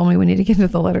time you told me we need to get into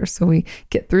the letters, so we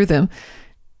get through them.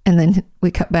 And then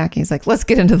we cut back. And he's like, let's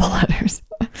get into the letters.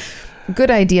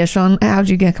 Good idea, Sean. How'd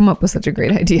you come up with such a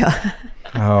great idea?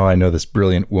 Oh, I know this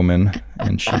brilliant woman,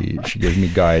 and she gives me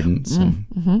guidance.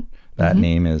 And that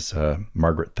name is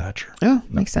Margaret Thatcher. Oh,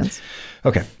 makes sense.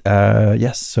 Okay.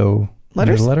 Yes. So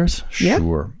Letters? the letters? Yeah.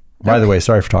 Sure. By the way,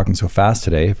 sorry for talking so fast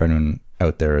today. If anyone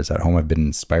out there is at home, I've been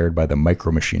inspired by the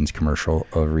Micro Machines commercial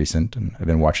of recent, and I've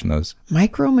been watching those.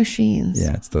 Micro Machines.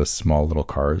 Yeah, it's those small little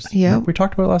cars. Yeah. Remember we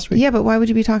talked about it last week. Yeah, but why would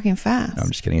you be talking fast? No, I'm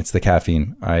just kidding. It's the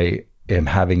caffeine. I am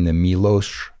having the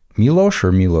Milos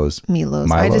or Milos?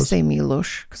 Milos. I just say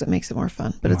Milos because it makes it more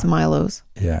fun, but it's Milos.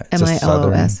 Yeah. It's a Milos.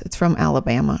 southern. It's from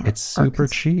Alabama. It's super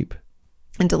cheap.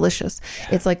 And delicious.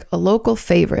 It's like a local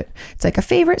favorite. It's like a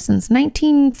favorite since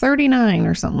 1939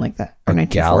 or something like that. Or A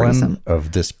 1940 gallon something.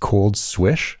 of this cold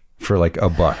swish for like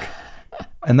 $1.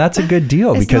 And that's a good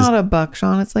deal It's because not $1,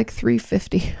 Sean. It's like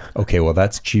 $3.50. okay, well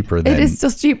that's cheaper than It is still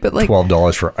cheap, but like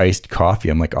 $12 for iced coffee.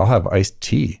 I'm like, I'll have iced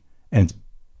tea. And it's,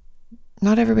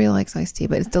 not everybody likes iced tea,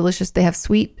 but it's delicious. They have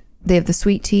the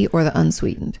sweet tea or the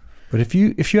unsweetened. but if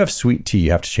you have sweet tea,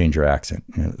 you have to change your accent.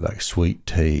 You know, like sweet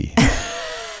tea.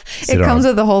 It comes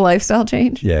with the whole lifestyle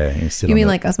change. Yeah. You mean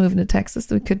like us moving to Texas?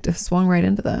 We could have swung right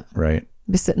into that. right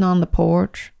Be sitting on the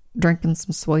porch, drinking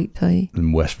some sweet tea.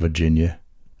 in West Virginia.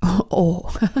 Oh.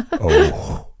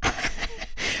 Oh,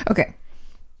 Okay.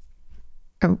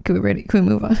 Can we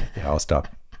move on? yeah. I'll stop.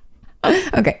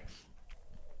 Okay.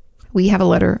 We have a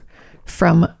letter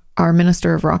from our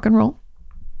Minister of Rock and Roll,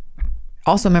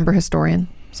 also member historian,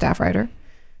 staff writer.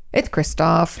 It's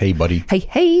Christoph. Hey, buddy.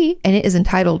 Hey. And it is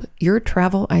entitled Your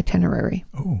Travel Itinerary.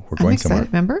 Oh, we're I'm going excited. somewhere.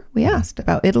 Remember? We asked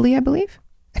about Italy, I believe.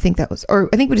 I think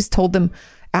we just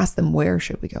asked them where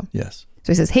should we go. Yes.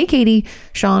 So he says, hey, Katie,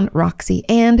 Sean, Roxy,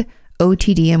 and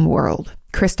OTDM World.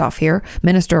 Christoph here,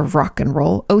 Minister of Rock and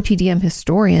Roll, OTDM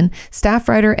historian, staff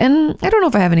writer, and I don't know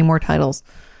if I have any more titles.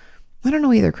 I don't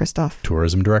know either, Christoph.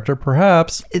 Tourism director,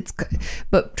 perhaps.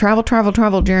 But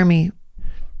travel, Jeremy,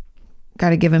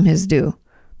 got to give him his due.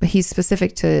 But he's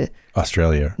specific to,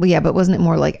 Australia. well, yeah, but wasn't it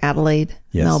more like Adelaide,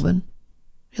 Yes. Melbourne?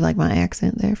 You like my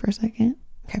accent there for a second?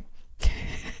 Okay.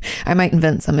 I might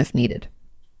invent some if needed.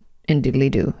 And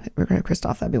diddly-do.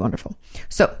 Christoph, that'd be wonderful.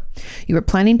 So, you were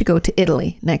planning to go to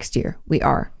Italy next year. We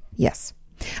are. Yes.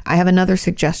 I have another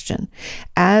suggestion.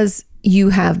 As you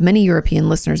have many European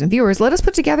listeners and viewers, let us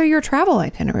put together your travel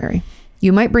itinerary.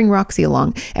 You might bring Roxy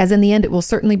along, as in the end, it will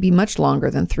certainly be much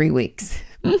longer than 3 weeks.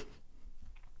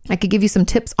 I could give you some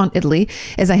tips on Italy,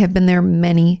 as I have been there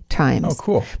many times. Oh,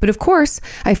 cool. But of course,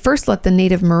 I first let the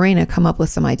native Morena come up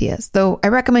with some ideas, though I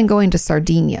recommend going to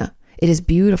Sardinia. It is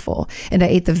beautiful, and I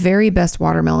ate the very best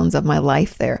watermelons of my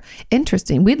life there.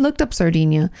 Interesting. We'd looked up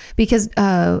Sardinia because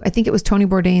I think it was Tony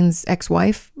Bourdain's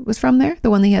ex-wife was from there,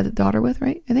 the one that he had a daughter with,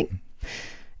 right? I think.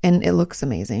 And it looks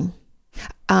amazing.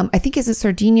 I think is it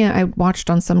Sardinia I watched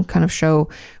on some kind of show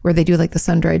where they do like the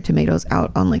sun-dried tomatoes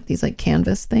out on like these like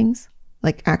canvas things,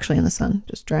 like actually in the sun,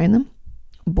 just drying them.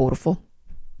 Beautiful.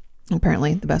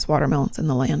 Apparently the best watermelons in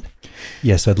the land.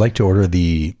 Yes, I'd like to order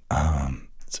the I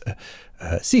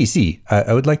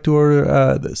would like to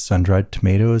order the sun-dried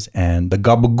tomatoes and the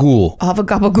gabagool. I'll have a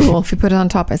gabagool. If you put it on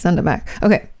top, I send it back.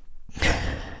 Okay.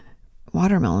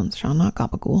 Watermelons, Sean, not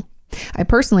gabagool. I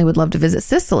personally would love to visit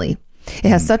Sicily. It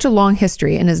has such a long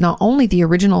history and is not only the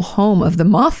original home of the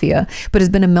mafia, but has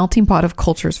been a melting pot of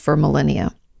cultures for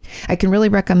millennia. I can really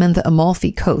recommend the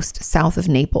Amalfi Coast, south of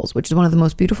Naples, which is one of the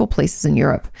most beautiful places in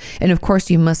Europe. And of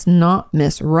course, you must not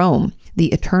miss Rome,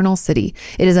 the Eternal City.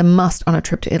 It is a must on a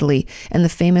trip to Italy, and the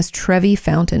famous Trevi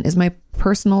Fountain is my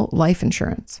personal life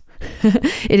insurance.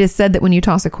 It is said that when you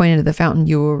toss a coin into the fountain,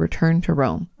 you will return to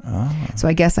Rome. So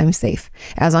I guess I'm safe.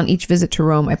 As on each visit to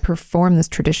Rome, I perform this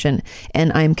tradition,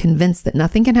 and I am convinced that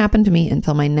nothing can happen to me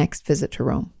until my next visit to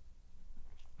Rome.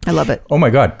 I love it. Oh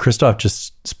my God, Christoph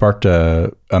just sparked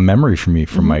a memory for me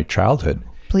from my childhood.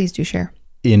 Please do share.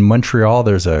 in Montreal,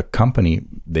 there's a company,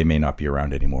 they may not be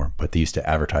around anymore, but they used to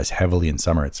advertise heavily in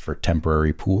summer. It's for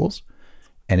temporary pools.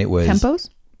 And it was... Tempos?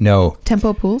 No.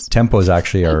 Tempo pools? Tempos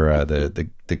actually are the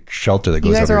shelter that goes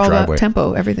You guys up are your all driveway. about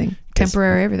tempo, everything.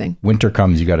 Temporary everything. Winter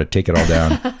comes, you got to take it all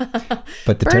down.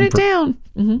 But the Burn it down.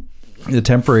 the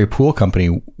temporary pool company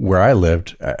where I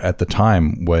lived at the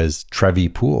time was Trevi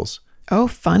Pools. Oh,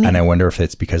 funny. And I wonder if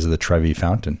it's because of the Trevi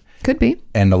fountain. Could be.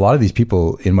 And a lot of these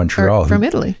people in Montreal... Or from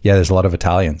Italy. Yeah, there's a lot of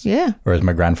Italians. Yeah. Or as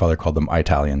my grandfather called them,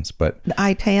 Italians. But The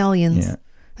Italians. Yeah.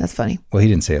 That's funny. well, he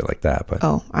didn't say it like that, but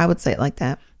Oh, I would say it like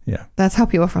that. yeah. That's how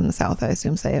people from the South, I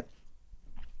assume, say it.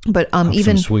 But Some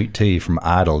even sweet tea from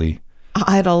Italy.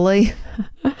 idly.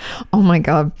 Oh my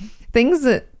God. Things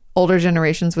that older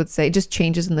generations would say, just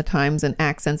changes in the times and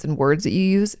accents and words that you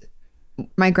use.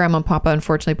 My grandma and papa,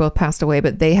 unfortunately, both passed away,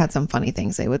 but they had some funny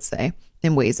things they would say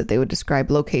in ways that they would describe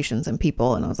locations and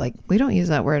people. And I was like, we don't use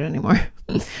that word anymore.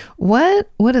 What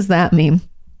does that mean?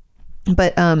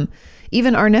 But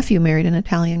even our nephew married an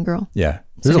Italian girl. Yeah.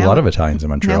 There's now- a lot of Italians in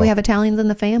Montreal. Now we have Italians in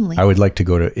the family. I would like to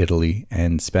go to Italy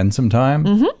and spend some time.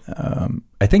 Mm-hmm.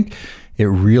 I think it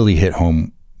really hit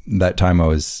home that time I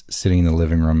was sitting in the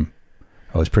living room.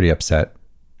 I was pretty upset.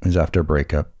 It was after a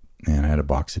breakup, and I had a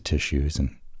box of tissues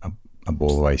and a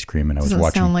bowl of ice cream, and I was Doesn't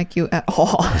watching. sound like you at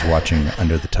all. I was watching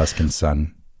Under the Tuscan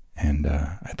Sun, and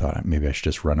I thought maybe I should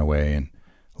just run away and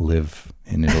live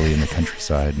in Italy in the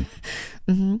countryside.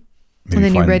 And, And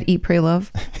then you read Eat, Pray,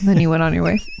 Love. And then you went on your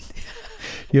way.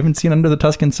 You haven't seen Under the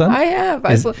Tuscan Sun? I have.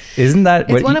 Isn't that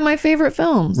It's one of my favorite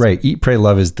films. Right? Eat, Pray,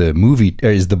 Love is the movie,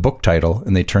 is the book title,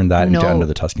 and they turned that into No. Under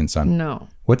the Tuscan Sun. No.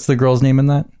 What's the girl's name in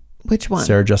that? Which one?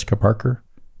 Sarah Jessica Parker,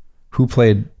 who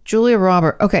played Julia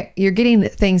Robert. Okay, you're getting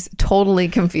things totally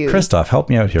confused. Christoph. Help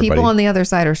me out here, People buddy. on the other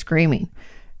side are screaming.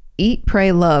 Eat,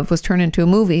 Pray, Love was turned into a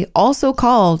movie also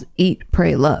called Eat,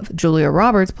 Pray, Love. Julia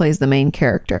Roberts plays the main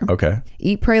character. Okay.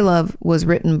 Eat, Pray, Love was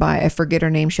written by, I forget her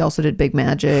name. She also did Big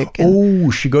Magic. And, Oh,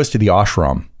 she goes to the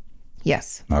ashram.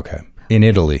 yes. Okay. In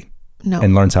Italy. No.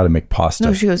 And learns how to make pasta.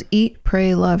 No, she goes Eat,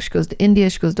 Pray, Love. She goes to India.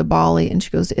 She goes to Bali. And she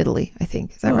goes to Italy, I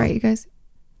think. Is that right, you guys?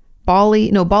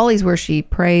 Bali's where she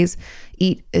prays.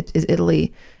 Eat is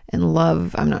Italy. And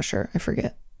Love, I'm not sure. I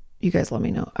forget. You guys let me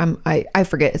know. I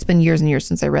forget. It's been years and years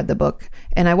since I read the book.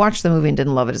 And I watched the movie and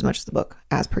didn't love it as much as the book,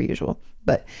 as per usual.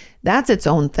 But that's its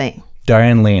own thing.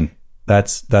 Diane Lane.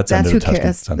 That's Under who the Tuscan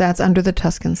cares. Sun. That's Under the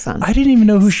Tuscan Sun. I didn't even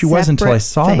know who she was until I Separate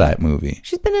saw thing. that movie.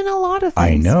 She's been in a lot of I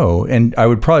things. know. And I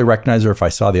would probably recognize her if I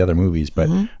saw the other movies, but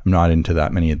I'm not into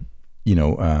that many, But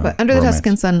Under the romance.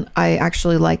 Tuscan Sun, I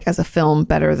actually like as a film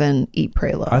better than Eat,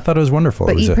 Pray, Love. I thought it was wonderful.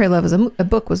 But It was Eat, Pray, Love as a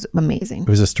book was amazing. It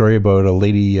was a story about a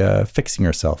lady fixing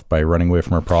herself by running away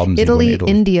from her problems. and going Italy, to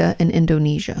Italy. India, and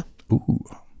Indonesia. Ooh.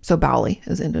 So Bali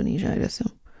is Indonesia, I'd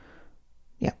assume.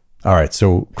 Yeah. All right.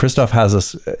 So Christoph has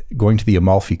us going to the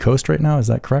Amalfi Coast right now. Is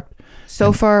that correct?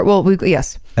 So far, well,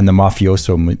 yes. And the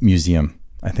Mafioso Museum.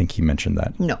 I think he mentioned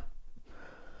that. No.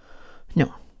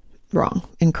 Wrong.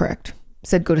 Incorrect.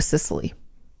 Said go to Sicily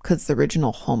because it's the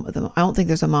original home of them. I don't think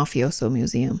there's a mafioso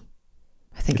museum.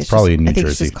 I think it's probably in New I think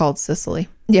it's Jersey. just called Sicily.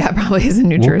 Yeah, it probably is in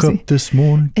New Woke Jersey. up this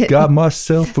morning, got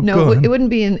myself a No, gun. it wouldn't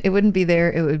be in. It wouldn't be there.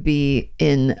 It would be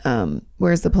in.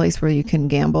 Where's the place where you can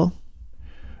gamble?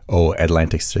 Oh,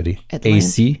 Atlantic City. Atlantic.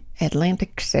 AC.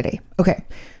 Atlantic City. Okay,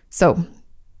 so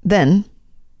then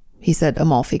he said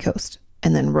Amalfi Coast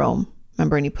and then Rome.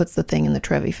 Remember, and he puts the thing in the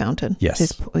Trevi Fountain.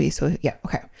 Yes. So yeah,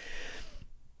 okay.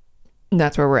 And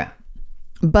that's where we're at.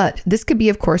 But this could be,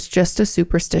 of course, just a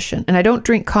superstition. And I don't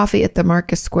drink coffee at the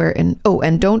Marcus Square and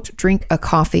don't drink a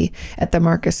coffee at the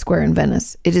Marcus Square in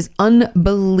Venice. It is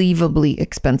unbelievably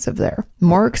expensive there.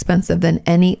 More expensive than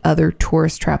any other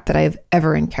tourist trap that I have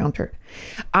ever encountered.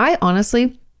 I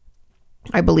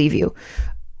believe you.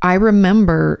 I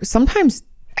remember sometimes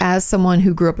as someone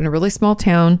who grew up in a really small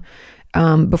town,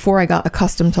 before I got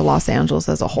accustomed to Los Angeles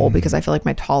as a whole, because I feel like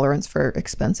my tolerance for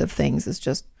expensive things is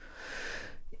just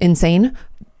insane.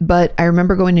 But I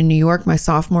remember going to New York my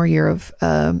sophomore year of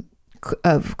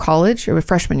college, or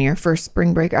freshman year, first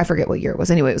spring break. I forget what year it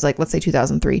was. Anyway, it was like, let's say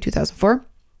 2003, 2004.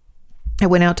 I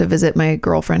went out to visit my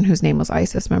girlfriend whose name was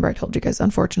Isis. Remember, I told you guys,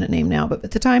 unfortunate name now, but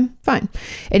at the time, fine.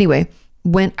 Anyway,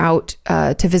 went out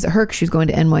to visit her because she was going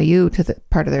to NYU to the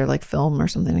part of their like film or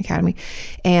something academy.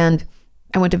 And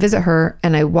I went to visit her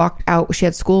and I walked out. She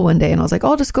had school one day and I was like, oh,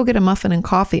 I'll just go get a muffin and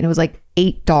coffee. And it was like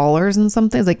 $8 and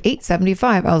something. It was like $8.75.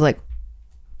 I was like,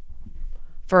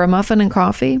 for a muffin and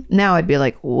coffee? Now I'd be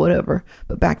like, whatever.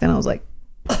 But back then I was like,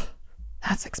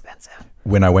 that's expensive.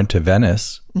 When I went to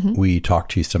Venice, we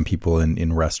talked to some people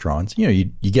in restaurants. You know,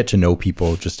 you get to know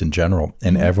people just in general.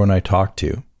 And everyone I talked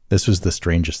to, this was the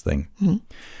strangest thing.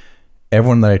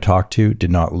 everyone that I talked to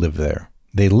did not live there.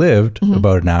 They lived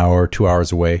about an hour, 2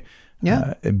 hours away.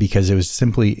 Yeah. Because it was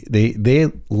simply,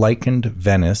 they likened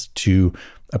Venice to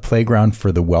a playground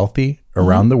for the wealthy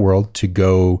around the world to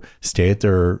go stay at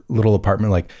their little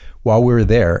apartment. Like, while we were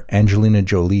there, Angelina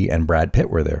Jolie and Brad Pitt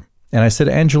were there. And I said,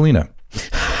 Angelina.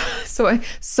 So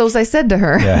as I said to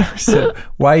her. Yeah. I said,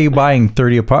 why are you buying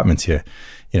 30 apartments here?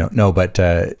 No, but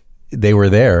they were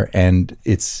there. And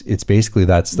it's basically,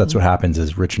 that's what happens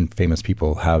is rich and famous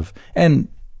people have, and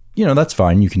that's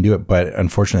fine. You can do it, but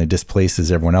unfortunately it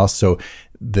displaces everyone else. So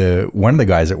one of the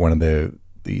guys at one of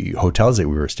the hotels that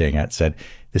we were staying at said,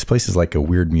 this place is like a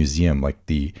weird museum. Like,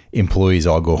 the employees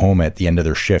all go home at the end of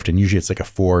their shift, and usually it's like a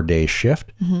 4-day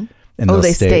shift. And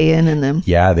they stay in and then.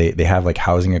 Yeah, they have like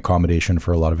housing accommodation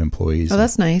for a lot of employees. Oh,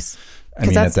 that's nice. I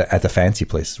mean, at the fancy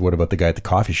places. What about the guy at the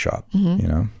coffee shop?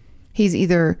 He's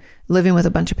either living with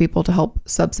a bunch of people to help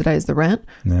subsidize the rent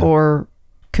or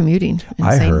commuting. Insane.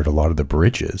 I heard a lot of the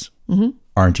bridges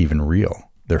aren't even real.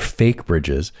 They're fake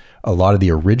bridges. A lot of the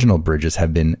original bridges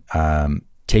have been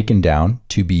taken down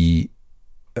to be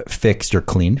fixed or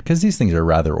cleaned, because these things are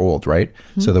rather old, right?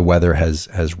 So the weather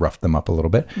has roughed them up a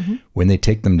little bit. When they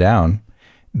take them down,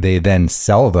 they then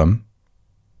sell them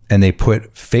and they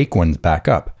put fake ones back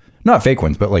up. Not fake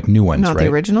ones, but like new ones, Not right?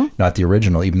 the original? Not the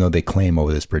original, even though they claim,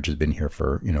 this bridge has been here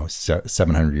for,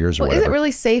 700 years or whatever. Is it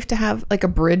really safe to have like a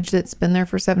bridge that's been there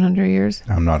for 700 years?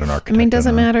 I'm not an architect. I mean,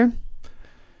 doesn't matter.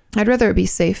 I'd rather it be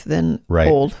safe than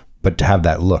old. But to have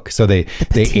that look. So they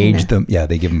age them. Yeah,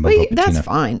 they give them a that's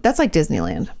fine. That's like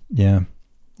Disneyland. Yeah.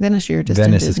 Venice, you're just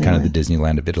Venice is kind of the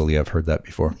Disneyland of Italy. I've heard that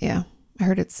before. Yeah. I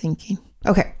heard it's sinking.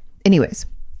 Okay. Anyways.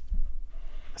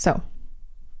 So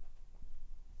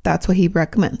that's what he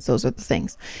recommends. Those are the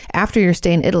things. After your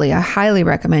stay in Italy, I highly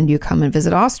recommend you come and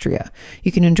visit Austria.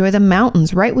 You can enjoy the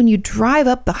mountains right when you drive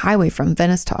up the highway from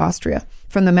Venice to Austria.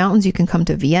 From the mountains, you can come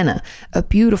to Vienna, a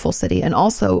beautiful city and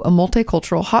also a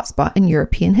multicultural hotspot in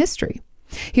European history.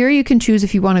 Here you can choose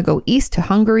if you want to go east to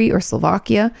Hungary or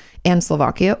Slovakia,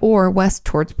 or west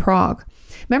towards Prague.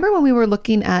 Remember when we were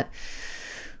looking at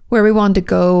where we wanted to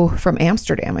go from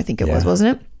Amsterdam, I think it was,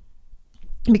 wasn't it?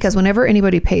 Because whenever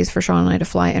anybody pays for Sean and I to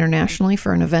fly internationally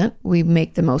for an event, we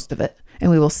make the most of it. And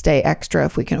we will stay extra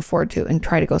if we can afford to and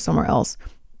try to go somewhere else.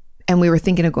 And we were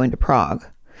thinking of going to Prague.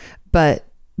 But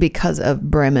because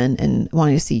of Bremen and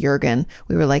wanting to see Jürgen,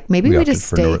 we were like, maybe we just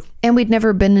stay. And we'd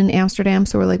never been in Amsterdam.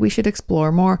 So we're like, we should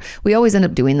explore more. We always end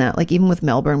up doing that. Like even with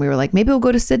Melbourne, we were like, maybe we'll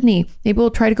go to Sydney. Maybe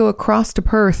we'll try to go across to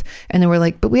Perth. And then we're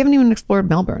like, but we haven't even explored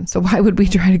Melbourne. So why would we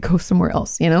try to go somewhere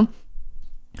else,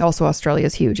 Also, Australia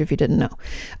is huge, if you didn't know.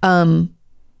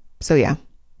 So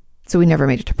we never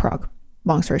made it to Prague.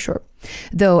 Long story short.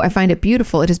 Though I find it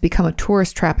beautiful, it has become a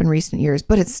tourist trap in recent years,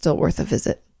 but it's still worth a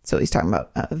visit. So he's talking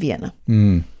about Vienna.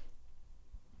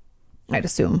 I'd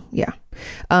assume, yeah.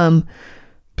 But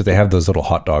they have those little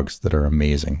hot dogs that are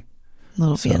amazing.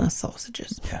 Vienna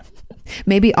sausages. Yeah.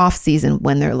 Maybe off season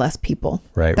when there are less people.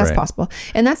 Right. That's possible.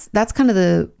 And that's kind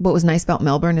of what was nice about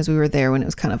Melbourne is we were there when it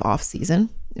was kind of off season.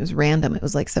 It was random. It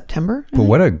was like September. But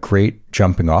what a great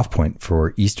jumping off point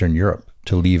for Eastern Europe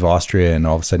to leave Austria, and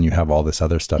all of a sudden you have all this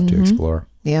other stuff to explore.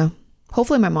 Yeah.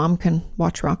 Hopefully my mom can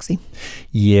watch Roxy.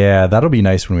 Yeah, that'll be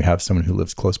nice when we have someone who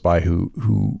lives close by who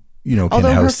can Although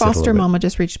her house sit a foster little bit. mama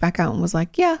just reached back out and was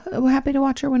like, yeah, we're happy to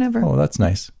watch her whenever. Oh, that's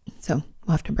nice. So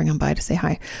we'll have to bring them by to say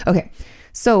hi. Okay.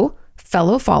 So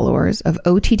fellow followers of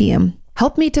OTDM,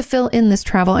 help me to fill in this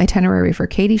travel itinerary for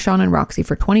Katie, Sean, and Roxy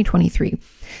for 2023.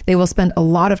 They will spend a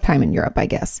lot of time in Europe, I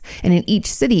guess. And in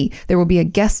each city, there will be a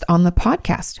guest on the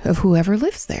podcast of whoever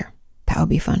lives there. That would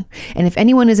be fun. And if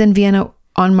anyone is in Vienna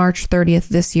on March 30th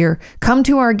this year, come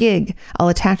to our gig. I'll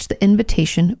attach the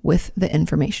invitation with the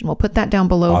information. We'll put that down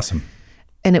below. Awesome.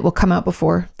 And it will come out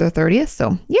before the 30th.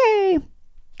 So yay.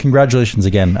 Congratulations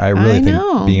again. I really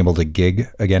think being able to gig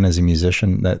again as a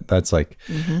musician, that's like,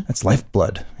 that's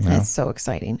lifeblood. It's so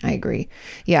exciting. I agree.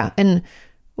 Yeah. And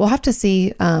we'll have to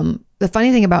see. The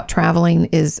funny thing about traveling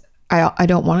is I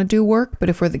don't want to do work, but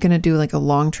if we're going to do like a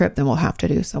long trip, then we'll have to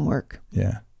do some work.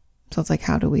 Yeah. So it's like,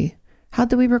 how do we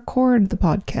record the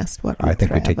podcast? I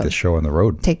think we take this show on the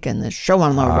road. Taking the show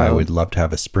on the road. I would love to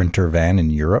have a Sprinter van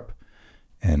in Europe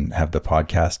and have the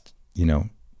podcast,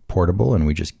 portable, and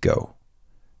we just go.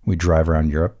 We drive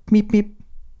around Europe. Meep, meep.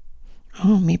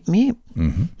 Oh, meep, meep.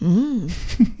 Mm-hmm.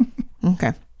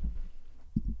 Okay.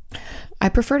 I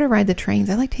prefer to ride the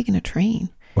trains. I like taking a train.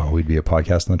 Well, we'd be a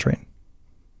podcast on the train.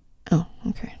 Oh,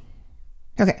 okay.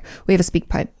 Okay. We have a speak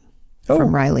pipe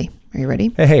from Riley. Are you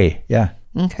ready? Hey, yeah.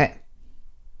 Okay.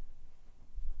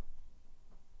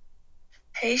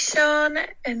 Hey, Sean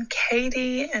and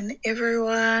Katie and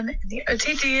everyone in the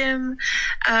OTDM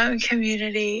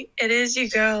community. It is your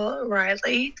girl,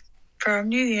 Riley, from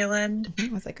New Zealand.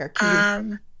 It was like our cue.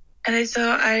 And I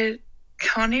thought I'd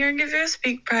come on here and give you a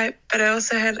speak pipe, but I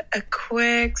also had a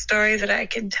quick story that I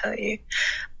can tell you,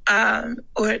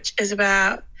 which is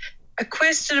about a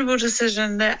questionable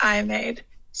decision that I made.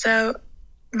 So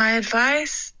my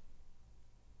advice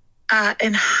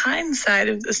in hindsight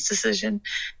of this decision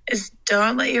is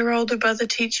don't let your older brother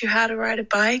teach you how to ride a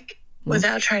bike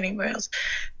without training wheels.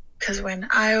 Because when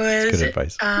I was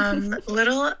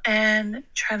little and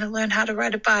trying to learn how to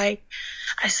ride a bike,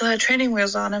 I still had training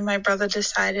wheels on, and my brother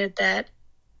decided that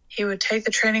he would take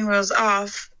the training wheels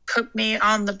off, put me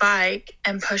on the bike,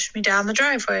 and push me down the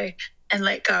driveway and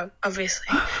let go,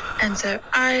 obviously. And so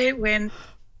I went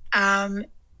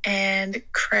and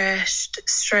crashed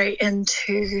straight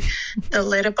into the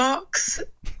letterbox.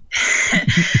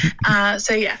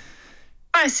 So yeah,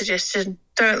 my suggestion,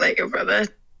 don't let your brother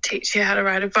teach you how to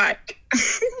ride a bike.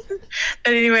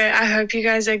 But anyway, I hope you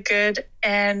guys are good,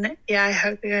 and yeah, I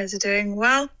hope you guys are doing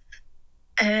well,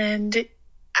 and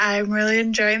I'm really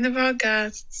enjoying the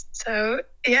podcast. So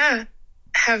yeah,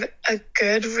 have a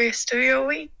good rest of your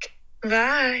week.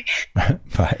 Bye.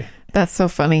 Bye. That's so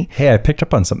funny. Hey, I picked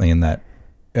up on something in that.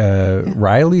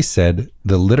 Riley said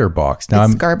the litter box. Now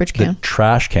It's I'm garbage can. The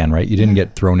trash can, right? You didn't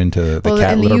get thrown into the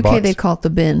cat in the litter UK box. they call it the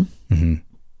bin. Mm-hmm.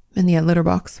 In the litter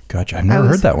box. Gotcha. I've never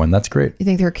heard that one. That's great. You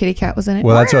think their kitty cat was in it?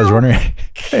 Well, that's what I was wondering.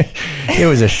 It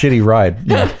was a shitty ride.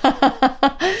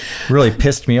 Yeah. Really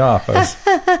pissed me off. I was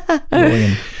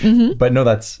rolling. But no,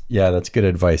 that's good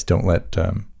advice. Don't let,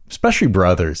 especially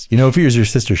brothers. You know, if it was your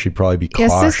sister, she'd probably be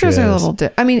cautious. Yeah, sisters are a little.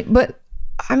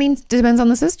 It depends on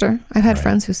the sister. I've had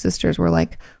friends whose sisters were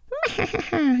like,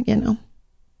 you know,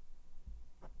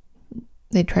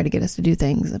 they'd try to get us to do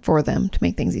things for them to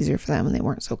make things easier for them, and they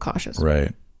weren't so cautious.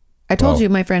 Right. I told you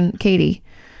my friend Katie.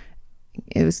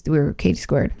 We were Katie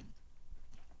squared.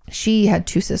 She had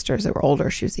two sisters that were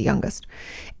older. She was the youngest,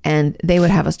 and they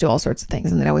would have us do all sorts of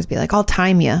things, and they'd always be like, "I'll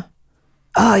time you."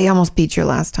 Oh, you almost beat your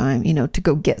last time. You know, to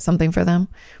go get something for them.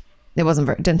 It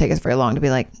didn't take us very long to be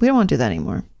like, we don't want to do that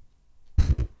anymore.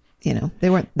 You know, they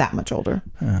weren't that much older,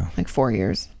 like 4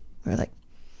 years. We were like,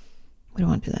 we don't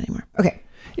want to do that anymore. Okay.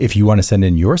 If you want to send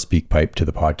in your speak pipe to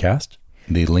the podcast,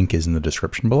 the link is in the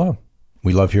description below.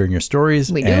 We love hearing your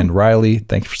stories. We do. And Riley,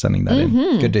 thanks for sending that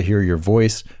in. Good to hear your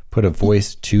voice. Put a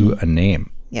voice to a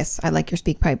name. Yes, I like your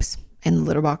speak pipes and the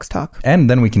litter box talk.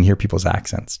 And then we can hear people's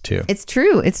accents too. It's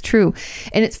true. It's true.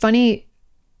 And it's funny.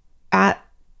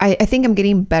 I think I'm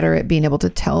getting better at being able to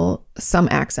tell some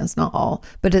accents, not all,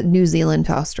 but at New Zealand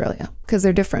to Australia, because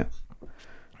they're different.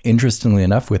 Interestingly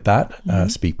enough, with that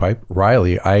speak pipe,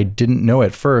 Riley, I didn't know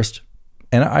at first,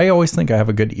 and I always think I have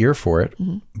a good ear for it,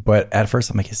 but at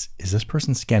first I'm like, is this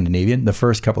person Scandinavian? The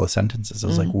first couple of sentences, I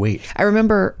was like, wait. I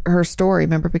remember her story,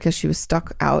 because she was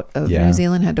stuck out of New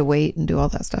Zealand, had to wait and do all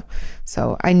that stuff.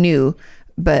 So I knew,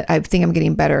 but I think I'm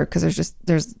getting better because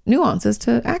there's nuances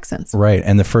to accents. Right.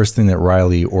 And the first thing that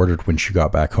Riley ordered when she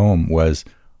got back home was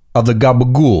of the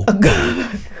gabagool.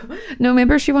 No,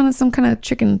 remember she wanted some kind of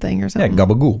chicken thing or something. Yeah,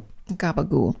 gabagool.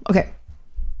 Gabagool. Okay.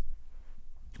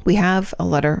 We have a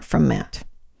letter from Matt,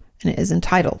 and it is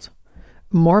entitled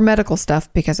More Medical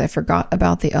Stuff Because I Forgot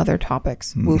About the Other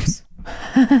Topics. Whoops.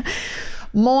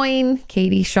 Moin,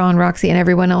 Katie, Sean, Roxy, and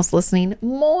everyone else listening.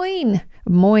 Moin.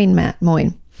 Moin, Matt.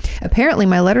 Moin. Apparently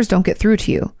my letters don't get through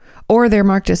to you, or they're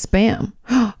marked as spam.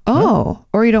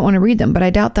 Or you don't want to read them, but I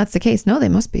doubt that's the case. No, they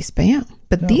must be spam.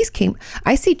 But these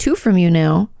I see 2 from you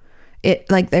now.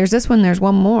 There's this one, there's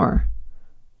one more.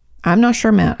 I'm not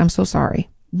sure, Matt. I'm so sorry.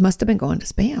 Must have been going to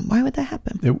spam. Why would that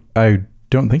happen? I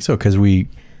don't think so, because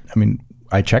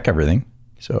I check everything.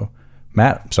 So,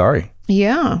 Matt, sorry.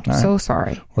 Yeah, so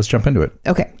sorry. Let's jump into it.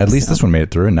 Okay. At least this one made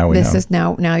it through, and now we know. This is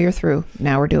now you're through.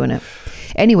 Now we're doing it.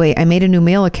 Anyway, I made a new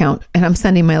mail account, and I'm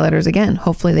sending my letters again.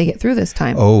 Hopefully they get through this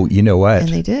time. Oh, you know what? And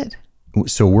they did.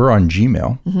 So we're on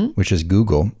Gmail, which is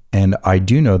Google, and I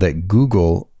do know that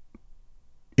Google,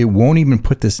 it won't even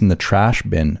put this in the trash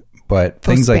bin, but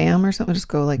things like spam or something just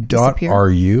go disappear.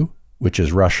 .ru, which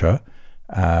is Russia.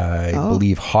 I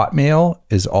believe Hotmail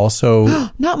is also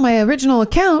not my original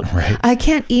account. Right. I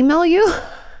can't email you.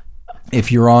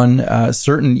 If you're on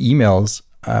certain emails,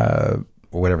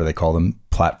 whatever they call them,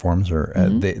 platforms, or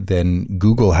then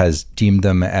Google has deemed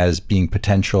them as being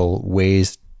potential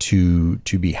ways to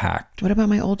be hacked. What about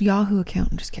my old Yahoo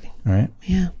account? I'm just kidding. All right.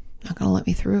 Yeah, not gonna let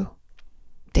me through.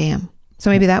 Damn. So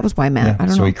maybe that was why, Matt. I don't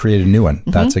know. So we created a new one.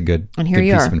 That's a good, and here good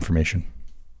you piece are. of information.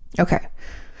 Okay.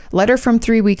 Letter from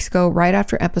 3 weeks ago, right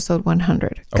after episode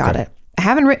 100. Got Okay. it. I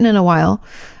haven't written in a while.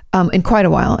 in quite a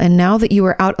while. And now that you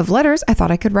are out of letters, I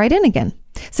thought I could write in again.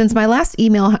 Since my last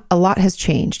email, a lot has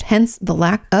changed, hence the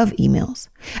lack of emails.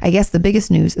 I guess the biggest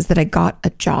news is that I got a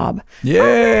job.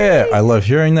 Yeah, I love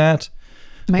hearing that.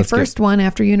 My first one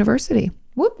after university.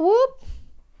 Whoop, whoop.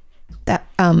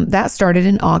 That started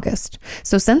in August.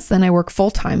 So since then, I work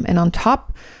full time, and on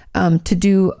top and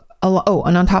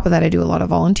on top of that, I do a lot of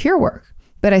volunteer work.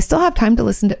 But I still have time to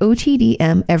listen to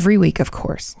OTDM every week, of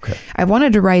course. Okay. I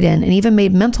wanted to write in and even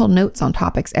made mental notes on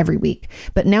topics every week.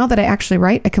 But now that I actually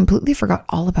write, I completely forgot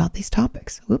all about these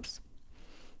topics. Whoops.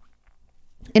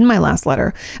 In my last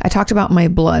letter, I talked about my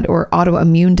blood or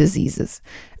autoimmune disease.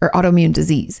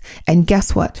 And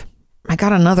guess what? I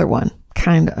got another one,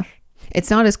 kind of. It's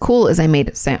not as cool as I made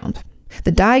it sound.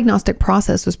 The diagnostic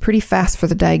process was pretty fast for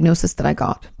the diagnosis that I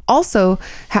got. Also,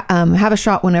 have a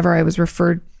shot whenever I was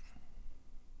referred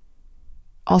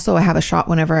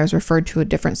to a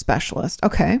different specialist.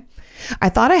 Okay. I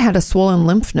thought I had a swollen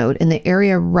lymph node in the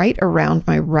area right around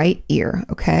my right ear.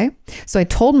 Okay. So I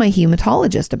told my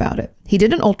hematologist about it. He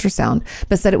did an ultrasound,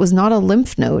 but said it was not a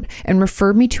lymph node and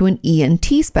referred me to an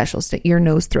ENT specialist at ear,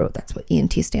 nose, throat. That's what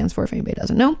ENT stands for, if anybody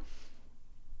doesn't know.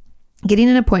 Getting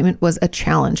an appointment was a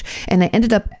challenge, and I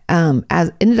ended up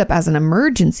as an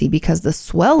emergency because the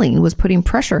swelling was putting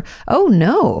pressure. Oh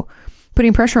no.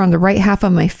 Putting pressure on the right half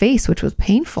of my face, which was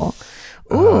painful.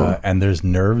 Ooh. And there's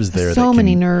nerves there. So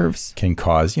many nerves can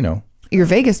cause, your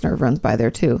vagus nerve runs by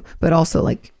there too, but also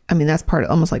that's part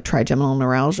of almost like trigeminal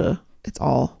neuralgia. It's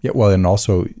all. Yeah. Well, and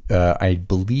also, I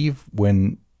believe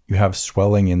when you have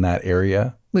swelling in that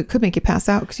area, it could make you pass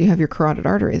out because you have your carotid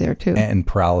artery there too. And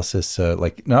paralysis,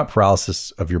 not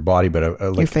paralysis of your body, but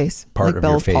your face, part like of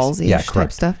Bell's your face. palsy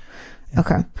type stuff. Yeah.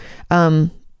 Okay.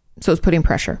 So it's putting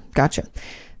pressure. Gotcha.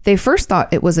 They first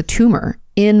thought it was a tumor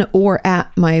in or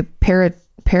at my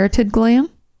parotid gland.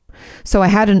 So I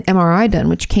had an MRI done,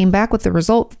 which came back with the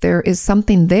result. There is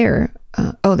something there.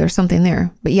 There's something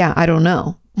there. But yeah, I don't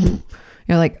know.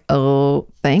 You're like, oh,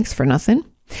 thanks for nothing.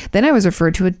 Then I was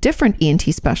referred to a different ENT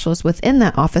specialist within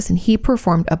that office, and he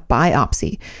performed a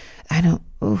biopsy.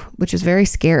 Which is very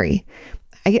scary.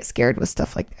 I get scared with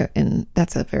stuff like that, and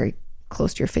that's a very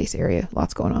close to your face area.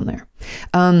 Lots going on there.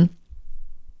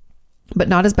 But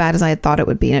not as bad as I had thought it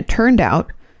would be. And it turned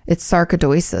out it's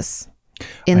sarcoidosis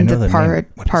in the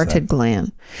parotid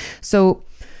gland. So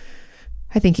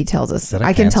I think he tells us.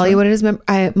 I can tell you what it is.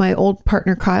 My old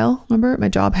partner, Kyle, remember? My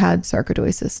job had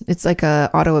sarcoidosis. It's like a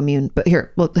autoimmune, but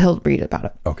he'll read about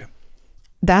it. Okay.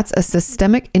 That's a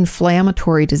systemic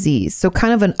inflammatory disease. So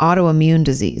kind of an autoimmune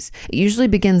disease. It usually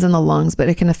begins in the lungs, but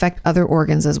it can affect other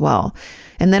organs as well.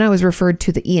 And then I was referred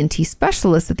to the ENT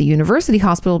specialist at the university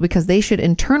hospital because they should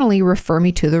internally refer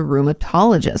me to the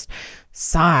rheumatologist.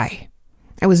 Sigh.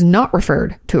 I was not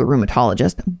referred to a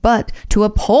rheumatologist, but to a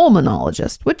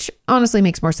pulmonologist, which honestly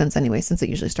makes more sense anyway, since it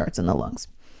usually starts in the lungs.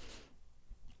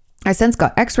 I since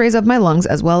got x-rays of my lungs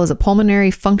as well as a pulmonary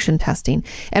function testing,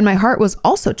 and my heart was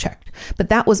also checked, but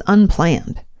that was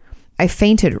unplanned. I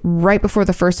fainted right before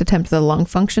the first attempt of the lung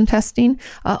function testing.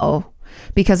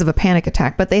 Because of a panic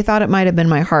attack, but they thought it might have been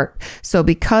my heart. So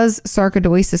because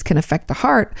sarcoidosis can affect the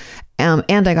heart,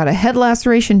 and I got a head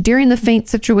laceration during the faint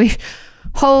situation.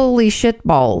 Holy shit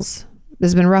balls. This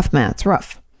has been rough, Matt. It's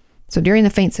rough. So during the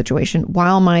faint situation,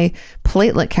 while my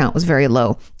platelet count was very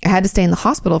low, I had to stay in the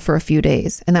hospital for a few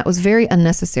days, and that was very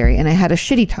unnecessary, and I had a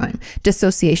shitty time.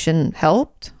 Dissociation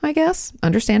helped, I guess,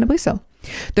 understandably so.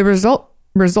 The result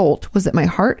was that my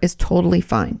heart is totally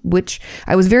fine, which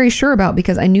I was very sure about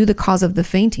because I knew the cause of the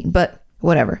fainting, but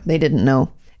whatever, they didn't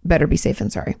know. Better be safe than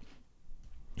sorry.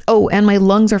 Oh, and my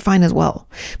lungs are fine as well,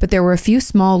 but there were a few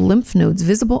small lymph nodes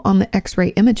visible on the x-ray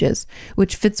images,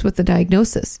 which fits with the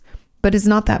diagnosis, but is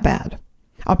not that bad.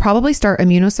 I'll probably start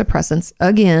immunosuppressants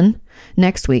again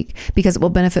next week because it will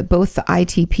benefit both the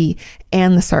ITP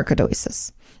and the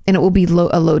sarcoidosis, and it will be a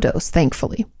low dose,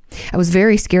 thankfully. I was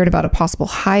very scared about a possible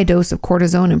high dose of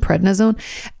cortisone and prednisone.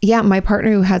 Yeah, my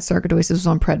partner who had sarcoidosis was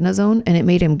on prednisone, and it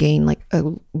made him gain like a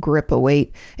grip of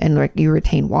weight, and like you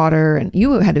retain water, and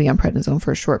you had to be on prednisone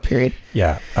for a short period.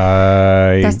 Yeah.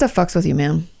 That stuff fucks with you,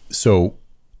 man. So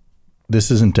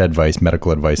this isn't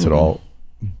medical advice at all,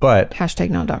 but #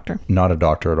 not doctor. Not a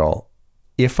doctor at all.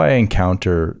 If I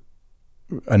encounter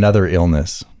another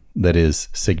illness that is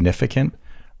significant,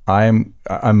 I'm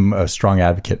a strong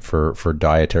advocate for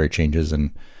dietary changes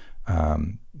and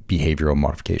behavioral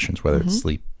modifications, whether it's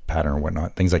sleep pattern or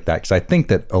whatnot, things like that. Because I think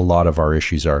that a lot of our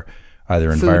issues are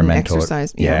either food environmental, and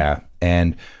exercise. Yeah.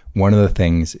 And one of the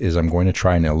things is I'm going to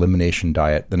try an elimination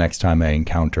diet the next time I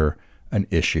encounter an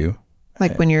issue.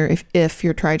 Like when if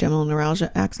your trigeminal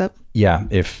neuralgia acts up. Yeah.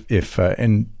 If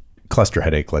and cluster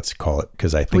headache, let's call it,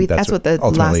 because I think that's what the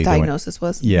ultimately last diagnosis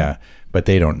was. Yeah, but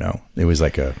they don't know. It was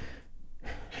like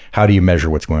how do you measure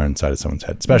what's going on inside of someone's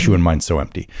head, especially when mine's so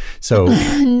empty? So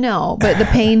No, but the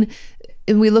pain,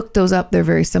 and we looked those up, they're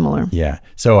very similar. yeah.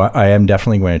 So I am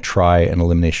definitely going to try an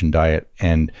elimination diet,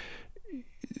 and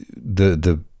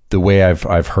the way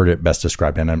I've heard it best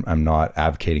described, and I'm not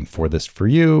advocating for this for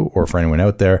you or for anyone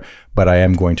out there, but I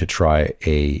am going to try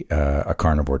a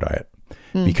carnivore diet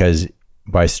because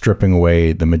by stripping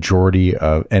away the majority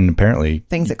of, and apparently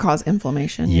Things that cause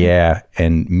inflammation. yeah,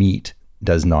 and meat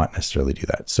does not necessarily do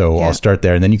that. So Yeah. I'll start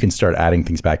there, and then you can start adding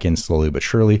things back in slowly but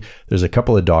surely. There's a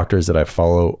couple of doctors that I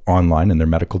follow online, and they're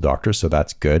medical doctors, so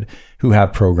that's good, who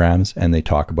have programs and they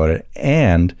talk about it.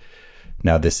 And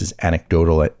now this is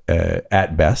anecdotal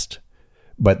at best,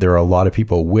 but there are a lot of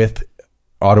people with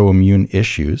autoimmune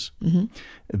issues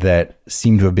that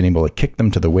seem to have been able to kick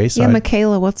them to the wayside. Yeah,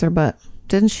 Michaela, what's her butt?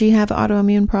 Didn't she have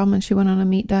autoimmune problem and she went on a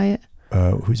meat diet?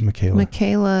 Who's Michaela?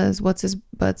 Michaela is what's his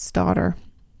butt's daughter.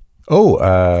 Oh,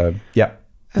 yeah.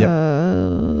 I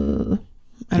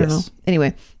don't know.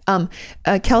 Anyway,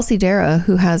 Kelsey Dara,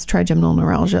 who has trigeminal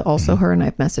neuralgia, also her and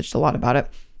I've messaged a lot about it.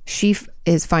 She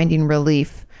is finding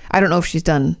relief. I don't know if she's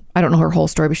done, I don't know her whole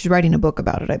story, but she's writing a book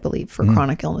about it, I believe, for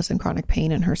chronic illness and chronic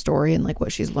pain and her story and like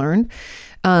what she's learned.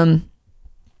 But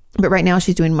right now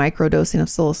she's doing microdosing of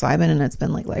psilocybin and it's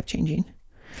been like life-changing.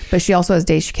 But she also has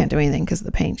days she can't do anything because of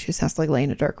the pain. She just has to like lay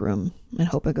in a dark room and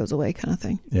hope it goes away kind of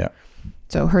thing. Yeah.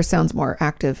 So hers sounds more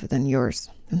active than yours.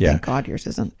 And Yeah. thank God yours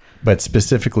isn't. But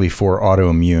specifically for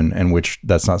autoimmune, and which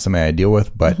that's not something I deal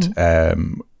with, but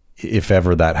if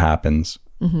ever that happens,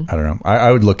 I don't know.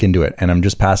 I would look into it, and I'm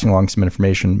just passing along some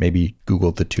information. Maybe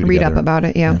Google the two Read together. up about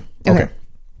it. Yeah. Okay.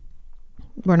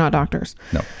 We're not doctors.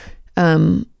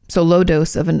 No. So low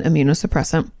dose of an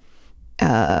immunosuppressant.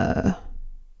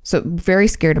 So very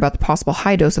scared about the possible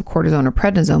high dose of cortisone or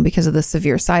prednisone because of the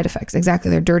severe side effects.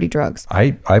 Exactly. They're dirty drugs.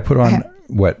 I put on,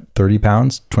 30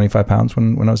 pounds, 25 pounds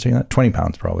when I was taking that? 20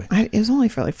 pounds probably. It was only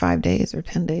for like 5 days or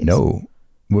 10 days. No.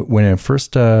 When I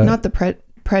first... Not the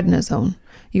prednisone.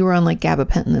 You were on like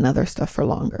gabapentin and other stuff for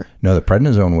longer. No, the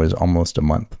prednisone was almost a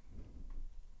month.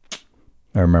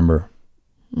 I remember.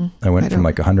 I went from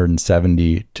like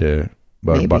 170 to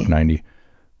about $1.90.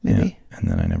 Maybe. Yeah. And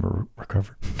then I never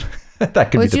recovered.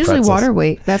 That could Well, be it's the usually pretzels. water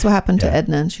weight. That's what happened to Yeah.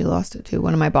 Edna, and she lost it too.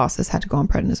 One of my bosses had to go on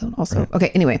prednisone also. Right. Okay,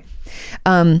 anyway.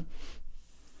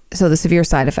 So the severe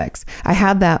side effects. I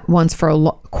had that once for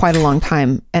quite a long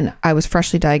time, and I was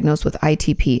freshly diagnosed with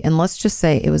ITP, and let's just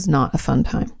say it was not a fun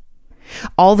time.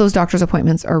 All those doctor's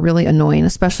appointments are really annoying,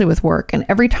 especially with work, and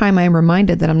every time I am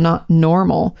reminded that I'm not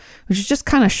normal, which is just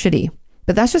kind of shitty.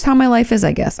 But that's just how my life is,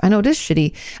 I guess. I know it is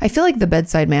shitty. I feel like the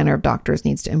bedside manner of doctors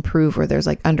needs to improve, where there's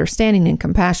like understanding and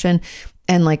compassion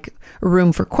and like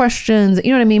room for questions.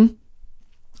 You know what I mean?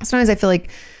 Sometimes I feel like,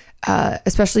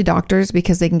 especially doctors,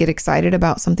 because they can get excited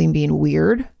about something being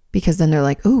weird, because then they're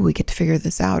like, oh, we get to figure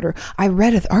this out. Or I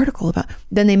read an article about,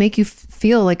 then they make you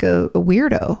feel like a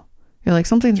weirdo. You're like,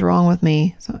 something's wrong with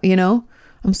me. So, you know,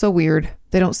 I'm so weird.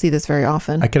 They don't see this very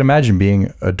often. I can imagine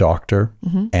being a doctor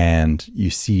and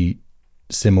you see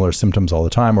similar symptoms all the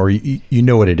time, or you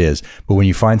know what it is, but when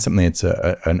you find something that's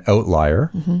an outlier,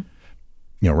 you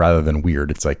know, rather than weird,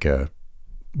 it's like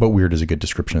but weird is a good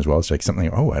description as well. It's like something,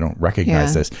 oh, I don't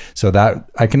recognize this. So that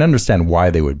I can understand why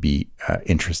they would be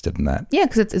interested in that. Yeah,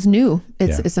 because it's new.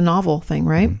 It's a novel thing,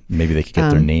 right? Maybe they could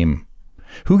get their name.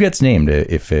 Who gets named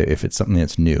if it's something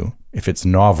that's new? If it's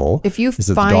novel, If you is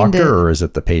it the find doctor it- or is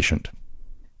it the patient?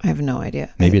 I have no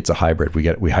idea. Maybe it's a hybrid. We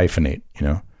hyphenate, you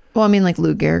know. Well, I mean, like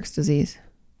Lou Gehrig's disease.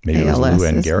 Maybe it was ALS Lou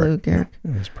and is Gehrig. Lou Gehrig.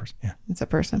 Yeah, it was a person. Yeah. It's a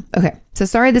person. Okay. So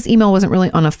sorry this email wasn't really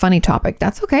on a funny topic.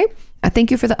 That's okay. I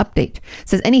thank you for the update. It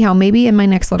says, anyhow, maybe in my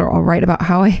next letter, I'll write about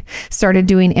how I started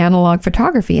doing analog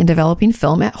photography and developing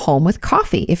film at home with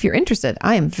coffee. If you're interested,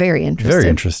 I am very interested. Very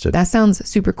interested. That sounds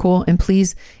super cool. And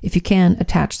please, if you can,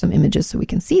 attach some images so we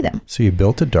can see them. So you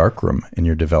built a dark room and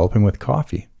you're developing with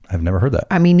coffee. I've never heard that.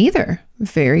 I mean, neither.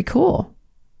 Very cool.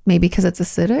 Maybe because it's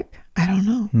acidic? I don't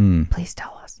know. Please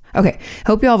tell us. Okay.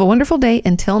 Hope you all have a wonderful day.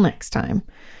 Until next time.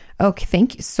 Okay.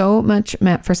 Thank you so much,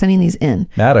 Matt, for sending these in.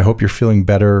 Matt, I hope you're feeling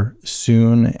better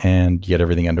soon and get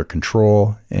everything under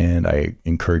control. And I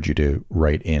encourage you to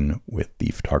write in with the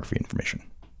photography information.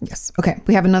 Yes. Okay.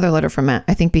 We have another letter from Matt.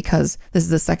 I think because this is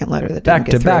the second letter that Back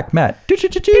didn't to get back, Matt.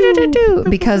 through.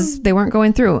 Because they weren't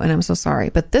going through, and I'm so sorry.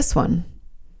 But this one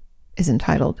is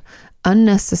entitled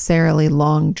Unnecessarily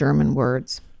Long German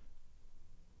Words.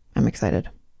 I'm excited.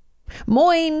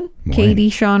 Moin, Katie,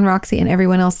 Sean, Roxy, and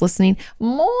everyone else listening.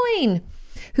 Moin.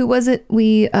 Who was it?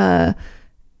 We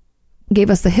gave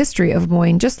us the history of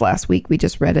Moyne just last week. We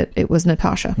just read it. It was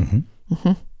Natasha.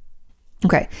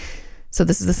 Okay. So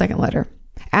this is the second letter.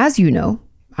 As you know,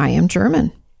 I am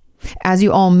German. As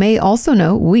you all may also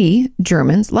know, we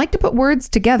Germans like to put words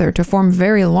together to form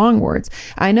very long words.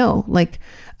 I know, like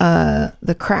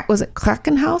was it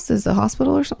Krankenhaus is a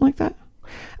hospital or something like that?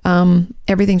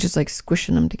 Everything's just like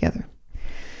squishing them together.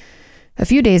 A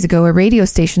few days ago, a radio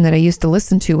station that I used to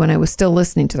listen to when I was still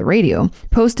listening to the radio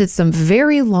posted some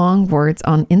very long words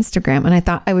on Instagram, and I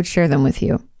thought I would share them with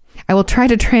you. I will try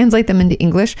to translate them into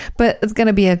English, but it's going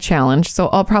to be a challenge, so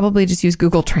I'll probably just use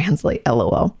Google Translate,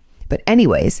 LOL. But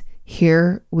anyways,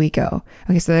 here we go.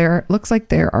 Okay, so looks like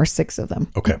there are 6 of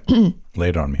them. Okay. Lay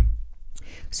it on me.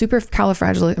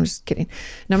 Supercalifragilistic. I'm just kidding.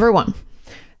 Number 1.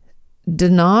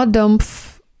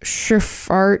 Denadumpf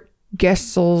Schifffahrt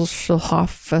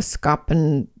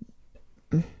Gesellschaften.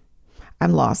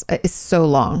 I'm lost. It's so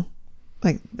long.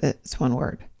 Like, it's one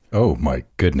word. Oh my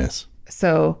goodness.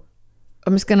 So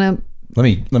I'm just gonna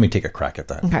let me take a crack at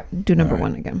that. Okay, do number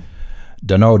 1 again.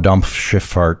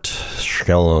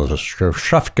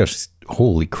 Denadumpfschifffahrt.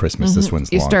 Holy Christmas, this one's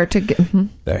You long. start to get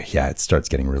Yeah, it starts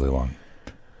getting really long.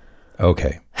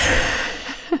 Okay.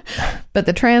 But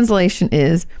the translation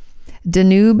is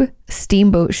Danube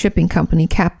Steamboat Shipping Company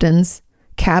Captain's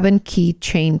Cabin Key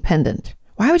Chain Pendant.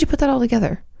 Why would you put that all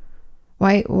together?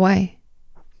 Why?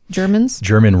 Germans?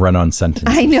 German run-on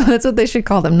sentences. I know, that's what they should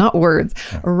call them, not words.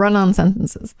 Run-on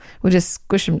sentences. We'll just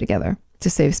squish them together to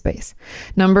save space.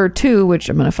 Number 2, which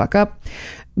I'm going to fuck up.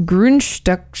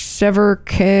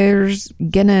 Grundstückseverkehrs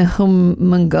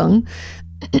Genehmigung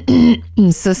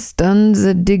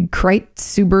Sustanze dig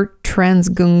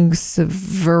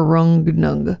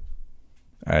Transgungsverordnung.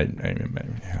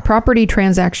 Property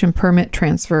Transaction Permit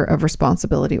Transfer of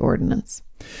Responsibility Ordinance.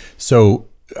 So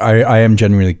I am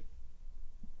genuinely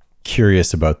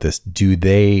curious about this. Do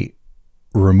they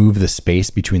remove the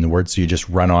space between the words so you just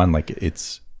run on like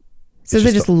it's... So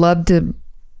they just love to...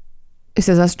 It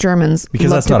says us Germans... Because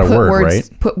that's not a word, right?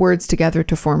 Put words together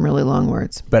to form really long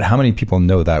words. But how many people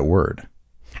know that word?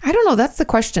 I don't know. That's the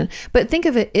question. But think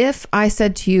of it. If I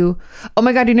said to you, oh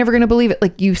my God, you're never going to believe it.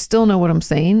 Like, you still know what I'm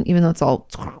saying, even though it's all...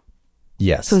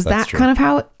 Yes. So is that true. kind of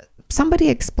how... Somebody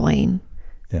explain.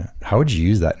 Yeah. How would you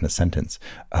use that in a sentence?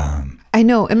 I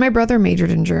know. And my brother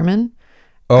majored in German.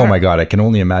 Oh my God. I can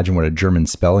only imagine what a German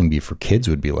spelling bee for kids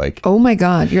would be like. Oh my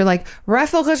God. You're like...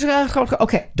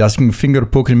 Okay. Das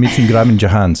Fingerpoken mit den Graben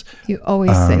Jahans. You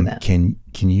always say that. Can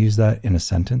you use that in a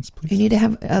sentence, please? You need to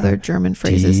have other German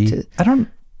phrases to... What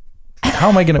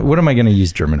am I going to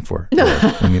use German for?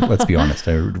 I mean, let's be honest.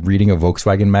 Reading a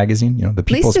Volkswagen magazine, the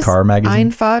People's Car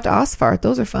magazine. Einfahrt, Ausfahrt.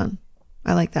 Those are fun.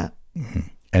 I like that. Mm-hmm.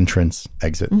 Entrance,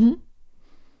 exit. Mm-hmm.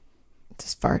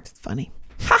 Just fart. It's funny.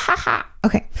 Ha ha ha.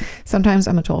 Okay. Sometimes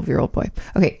I'm a 12-year-old boy.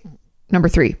 Okay. Number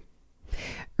 3.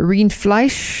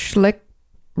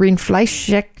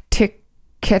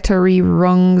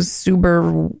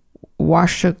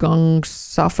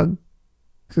 Reinfleischlecketerierungsüberwachungssaffer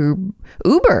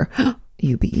Uber.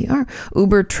 UBER.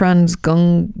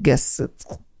 Übertransgunges.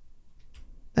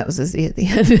 That was a Z at the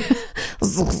end.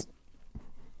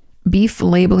 Beef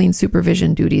labeling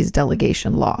supervision duties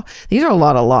delegation law. These are a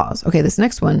lot of laws. Okay, this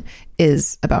next one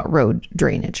is about road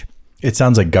drainage. It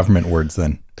sounds like government words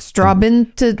then.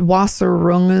 Strabinted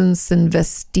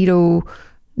Wasserungsinvestido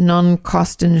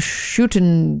non-kosten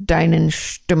schuten deinen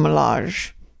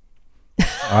Stimulage.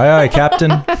 Aye,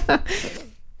 Captain.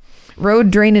 Road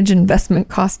drainage investment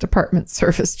cost department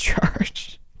service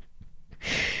charge.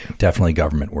 Definitely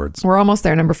government words. We're almost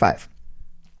there. Number 5.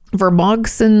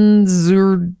 Vermogsen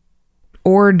zur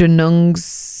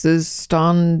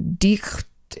Ordnungsstand dicht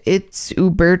its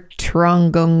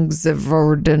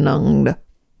Übertragungsverordnung.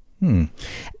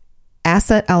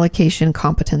 Asset allocation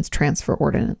competence transfer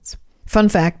ordinance. Fun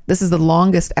fact, this is the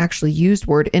longest actually used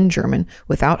word in German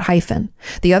without hyphen.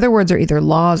 The other words are either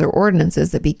laws or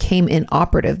ordinances that became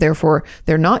inoperative, therefore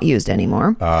they're not used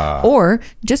anymore, or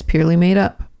just purely made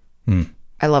up.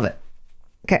 I love it.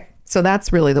 Okay, so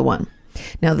that's really the one.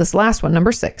 Now this last one,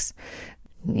 number 6.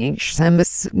 It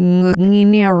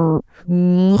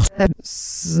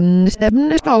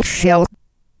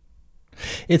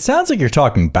sounds like you're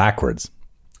talking backwards.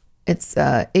 It's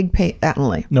Igpay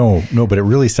Attenley. No, but it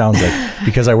really sounds like,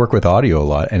 because I work with audio a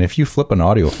lot, and if you flip an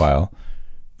audio file,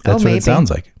 that's what it sounds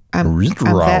like. I'm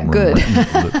that good.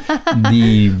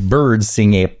 The birds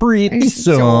sing a pretty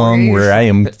song where I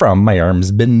am from, my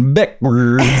arms bend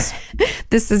backwards.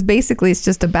 This is basically, it's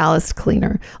just a ballast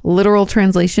cleaner. Literal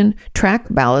translation, track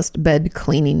ballast bed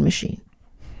cleaning machine.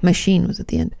 Machine was at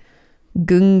the end.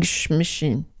 Gungsch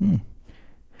machine.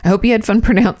 I hope you had fun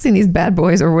pronouncing these bad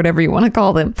boys or whatever you want to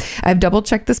call them. I've double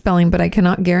checked the spelling, but I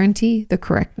cannot guarantee the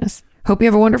correctness. Hope you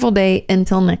have a wonderful day.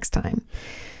 Until next time.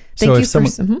 Thank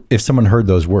you if someone heard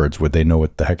those words, would they know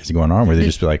what the heck is going on? Would they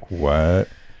just be like, what?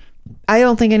 I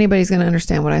don't think anybody's going to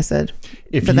understand what I said.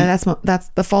 That's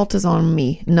the fault is on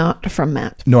me, not from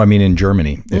Matt. No, I mean in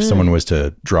Germany, if someone was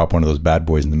to drop one of those bad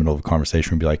boys in the middle of a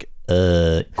conversation, would be like,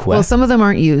 Well, some of them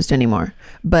aren't used anymore,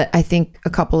 but I think a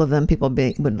couple of them people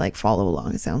would like follow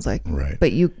along. It sounds like, right?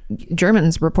 But you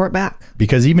Germans report back,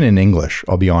 because even in English,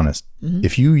 I'll be honest,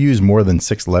 if you use more than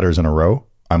 6 letters in a row,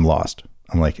 I'm lost.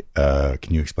 I'm like, can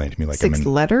you explain to me? Like 6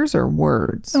 letters or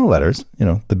words? No, letters. You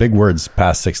know, the big words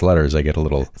past 6 letters, I get a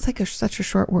little. It's like such a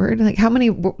short word. Like how many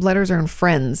letters are in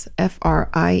friends?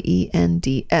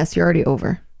 FRIENDS. You're already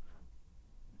over.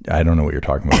 I don't know what you're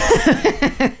talking about.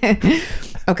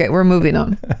 Okay, we're moving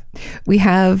on. We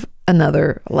have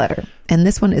another letter, and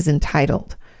this one is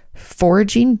entitled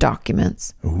 "Forging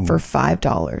Documents for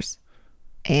 $5,"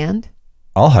 and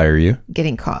I'll hire you.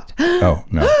 Getting caught. Oh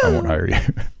no, I won't hire you.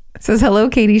 It says, hello,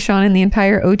 Katie, Sean, and the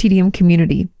entire OTDM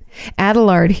community.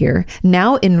 Adelard here,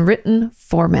 now in written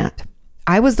format.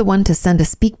 I was the one to send a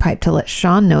speak pipe to let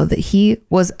Sean know that he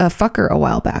was a fucker a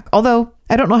while back. Although,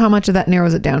 I don't know how much of that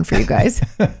narrows it down for you guys.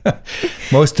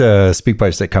 Most speak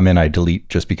pipes that come in, I delete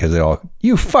just because they all,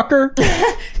 you fucker.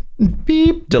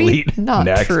 Beep, delete. Beep. Not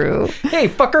next. True. Hey,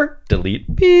 fucker. Delete.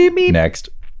 Beep, beep. Next.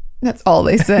 That's all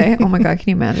they say. Oh my God, can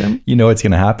you imagine? You know what's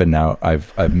going to happen now.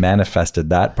 I've manifested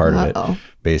that part of it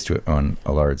based on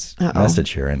Alard's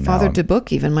message here. And Father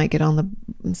DeBook even might get on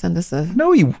send us a...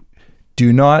 No, you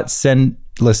do not send...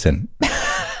 Listen.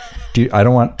 I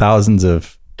don't want thousands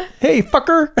of, hey,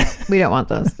 fucker. We don't want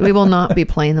those. We will not be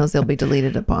playing those. They'll be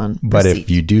deleted upon But receipt. if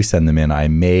you do send them in, I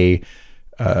may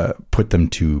put them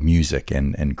to music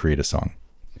and create a song.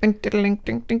 Can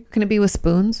it be with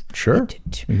spoons? Sure.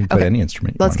 You can put any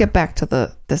instrument. Let's get back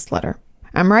to this letter.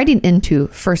 I'm writing into,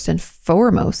 first and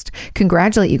foremost,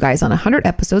 congratulate you guys on 100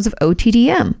 episodes of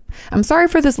OTDM. I'm sorry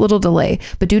for this little delay,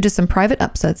 but due to some private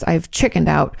upsets, I've chickened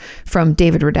out from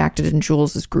David Redacted and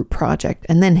Jules' group project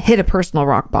and then hit a personal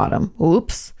rock bottom.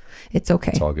 Oops. It's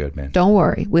okay. It's all good, man. Don't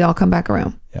worry. We all come back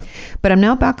around. Yeah. But I'm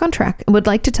now back on track and would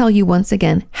like to tell you once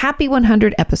again, happy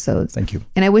 100 episodes. Thank you.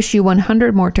 And I wish you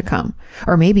 100 more to come,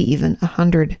 or maybe even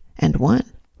 101.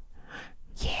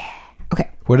 Yeah. Okay.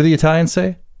 What do the Italians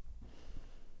say?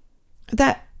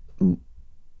 That.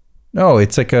 No,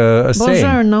 it's like a saying.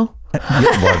 Buongiorno.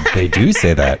 Yeah, well, they do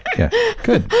say that. Yeah.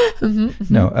 Good.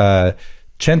 No,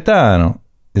 cent'anno.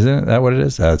 Isn't that what it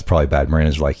is? It's probably bad.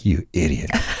 Marina's like, you idiot.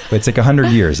 But it's like 100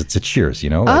 years. It's a cheers, you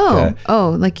know?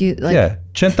 Like, Yeah,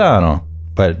 cent'anno.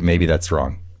 But maybe that's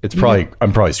wrong. It's probably,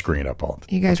 I'm probably screwing it up all.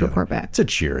 You guys report back. It's a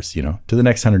cheers, you know, to the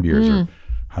next 100 years or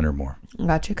 100 more.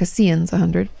 Gotcha. Because Cian's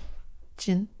 100.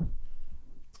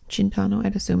 Cintano,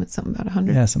 I'd assume it's something about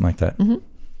 100. Yeah, something like that.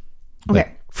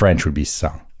 Okay. French would be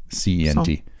cent.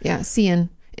 C-E-N-T. So, yeah, Cian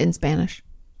in Spanish.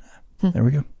 There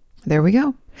we go. There we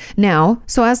go. Now,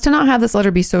 so as to not have this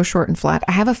letter be so short and flat,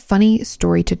 I have a funny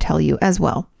story to tell you as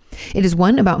well. It is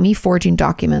one about me forging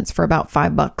documents for about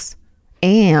 $5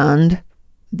 and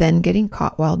then getting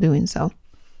caught while doing so.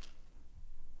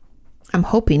 I'm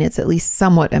hoping it's at least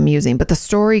somewhat amusing, but the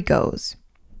story goes.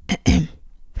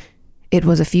 It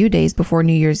was a few days before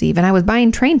New Year's Eve, and I was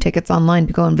buying train tickets online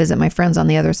to go and visit my friends on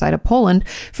the other side of Poland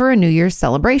for a New Year's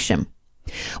celebration.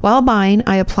 While buying,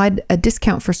 I applied a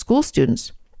discount for school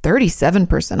students,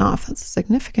 37% off. That's a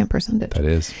significant percentage. That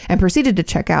is. And proceeded to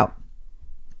check out.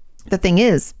 The thing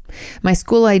is, my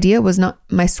school ID was not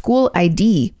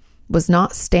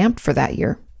stamped for that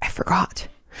year. I forgot,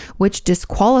 which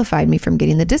disqualified me from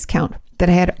getting the discount that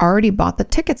I had already bought the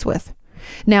tickets with.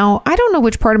 Now, I don't know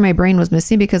which part of my brain was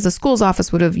missing because the school's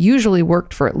office would have usually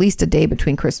worked for at least a day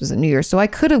between Christmas and New Year, so I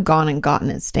could have gone and gotten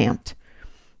it stamped.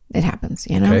 It happens,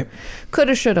 you know? Okay.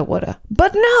 Coulda, shoulda, woulda.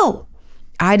 But no!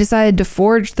 I decided to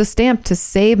forge the stamp to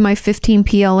save my 15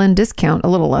 PLN discount, a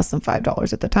little less than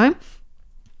 $5 at the time.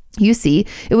 You see,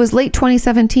 it was late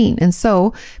 2017, and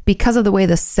so because of the way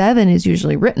the 7 is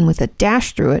usually written with a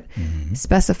dash through it,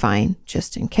 specifying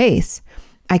just in case,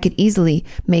 I could easily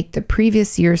make the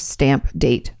previous year's stamp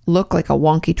date look like a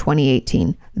wonky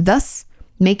 2018, thus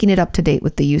making it up to date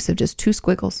with the use of just 2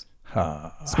 squiggles.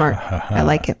 Smart. I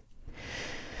like it.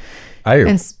 I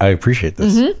appreciate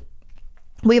this.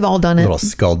 We've all done it. Little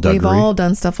skullduggery. We've all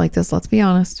done stuff like this, let's be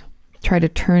honest. Try to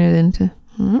turn it into...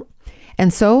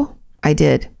 And so I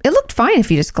did. It looked fine if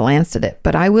you just glanced at it,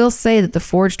 but I will say that the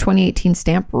forged 2018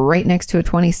 stamp right next to a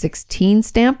 2016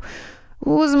 stamp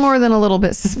was more than a little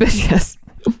bit suspicious.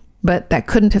 But that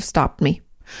couldn't have stopped me.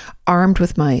 Armed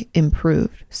with my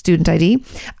improved student ID,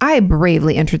 I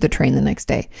bravely entered the train the next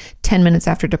day. 10 minutes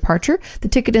after departure, the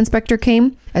ticket inspector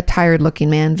came, a tired-looking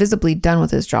man, visibly done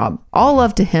with his job. All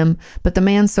love to him, but the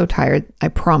man's so tired, I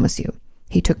promise you.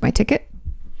 He took my ticket,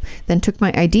 then took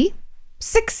my ID.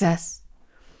 Success!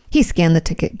 He scanned the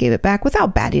ticket, gave it back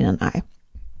without batting an eye.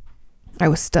 I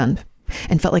was stunned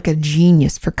and felt like a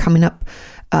genius for coming up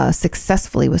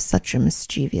successfully with such a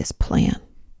mischievous plan.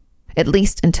 At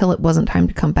least until it wasn't time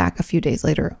to come back a few days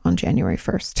later on January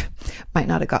 1st. Might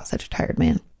not have got such a tired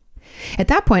man. At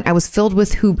that point, I was filled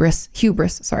with hubris,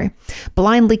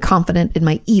 blindly confident in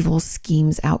my evil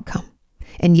scheme's outcome.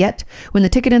 And yet, when the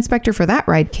ticket inspector for that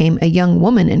ride came, a young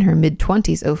woman in her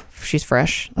mid-20s, oh, she's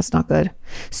fresh, that's not good,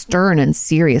 stern and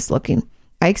serious looking,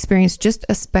 I experienced just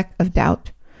a speck of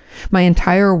doubt. My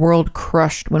entire world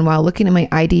crushed when, while looking at my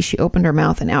ID, she opened her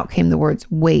mouth and out came the words,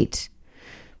 "Wait.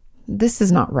 This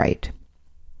is not right."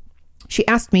 She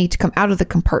asked me to come out of the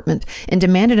compartment and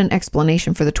demanded an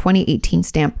explanation for the 2018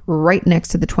 stamp right next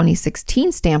to the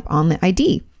 2016 stamp on the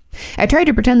ID. I tried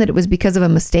to pretend that it was because of a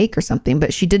mistake or something,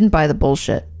 but she didn't buy the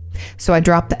bullshit. So I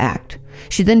dropped the act.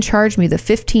 She then charged me the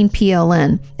 15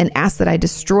 PLN and asked that I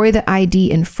destroy the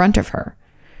ID in front of her.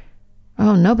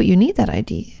 Oh, no, but you need that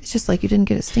ID. It's just like you didn't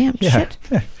get it stamped. Yeah. Shit.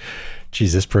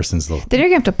 Geez, this person's little. Then you're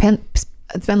going to have to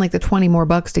spend like the 20 more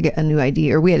bucks to get a new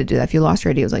ID, or we had to do that. If you lost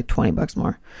your ID, it was like 20 bucks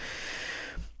more.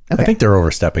 Okay. I think they're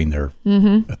overstepping their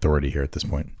authority here at this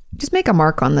point. Just make a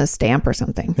mark on the stamp or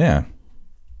something. Yeah.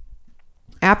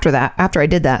 After I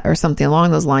did that, or something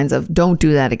along those lines of don't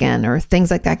do that again, or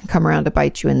things like that can come around to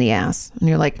bite you in the ass. And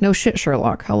you're like, no shit,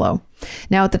 Sherlock. Hello.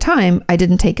 Now, at the time, I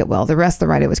didn't take it well. The rest of the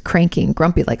ride, I was cranky and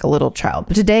grumpy like a little child.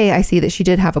 But today, I see that she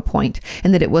did have a point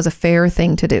and that it was a fair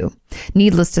thing to do.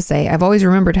 Needless to say, I've always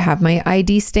remembered to have my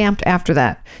ID stamped after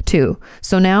that, too.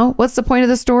 So now, what's the point of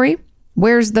the story?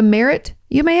 Where's the merit,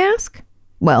 you may ask?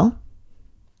 Well,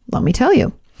 let me tell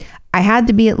you. I had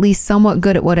to be at least somewhat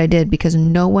good at what I did because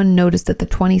no one noticed that the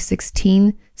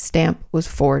 2016 stamp was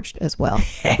forged as well.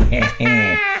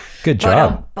 Good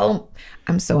job. Boom.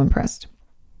 I'm so impressed.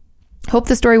 Hope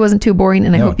the story wasn't too boring,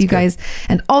 and I hope you guys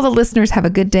and all the listeners have a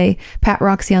good day. Pat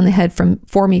Roxy on the head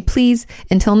for me, please.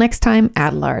 Until next time,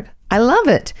 Adelard. I love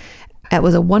it. That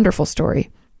was a wonderful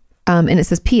story. And it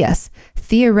says, P.S.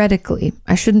 Theoretically,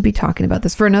 I shouldn't be talking about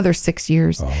this for another 6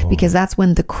 years because that's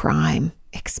when the crime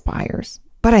expires.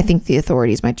 But I think the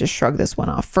authorities might just shrug this one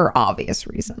off for obvious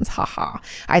reasons. Haha.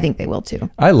 I think they will too.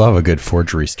 I love a good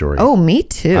forgery story. Oh, me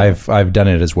too. I've done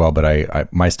it as well, but I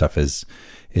my stuff is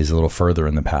a little further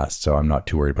in the past, so I'm not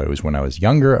too worried about it. It was when I was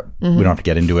younger. We don't have to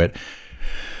get into it.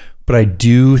 But I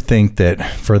do think that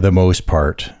for the most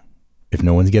part, if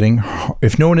no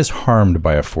one is harmed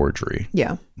by a forgery,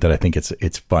 that I think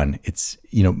it's fun. It's,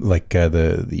 like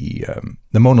the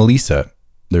Mona Lisa.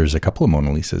 There's a couple of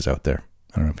Mona Lisas out there.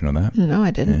 I don't know if you know that. No,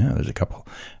 I didn't. Yeah, there's a couple.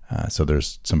 So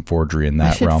there's some forgery in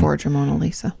that I should realm. forge a Mona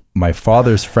Lisa. My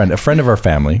father's friend, a friend of our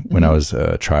family when I was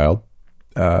a child,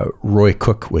 Roy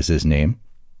Cook was his name.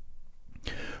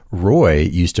 Roy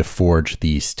used to forge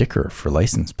the sticker for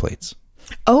license plates.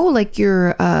 Oh, like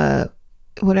your,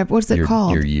 what's it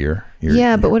called? Your year.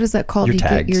 But what is that called? Your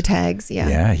tags. Your tags, yeah.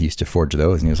 Yeah, he used to forge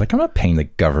those. And he was like, I'm not paying the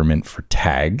government for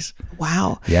tags.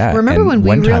 Wow. Yeah. Remember when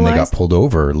one time they got pulled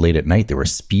over late at night, they were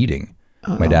speeding.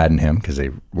 My dad and him, because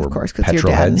they were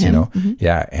petrol heads,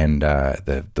 Yeah, and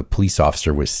the police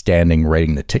officer was standing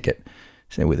writing the ticket,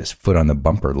 with his foot on the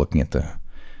bumper, looking at the,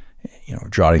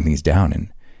 jotting things down,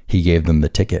 and he gave them the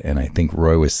ticket, and I think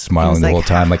Roy was smiling the whole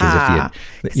time, like as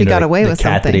if he got away with the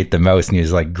cat something. that ate the mouse, and he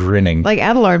was like grinning, like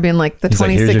Adelard being like, the He's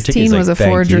 2016 was a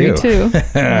forgery too.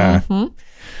 Yeah,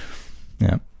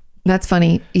 that's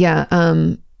funny. Yeah.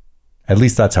 At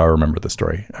least that's how I remember the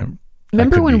story.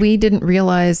 Remember when we didn't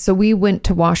realize, so we went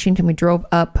to Washington, we drove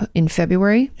up in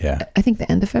February, I think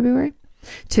the end of February,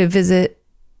 to visit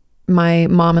my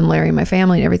mom and Larry, my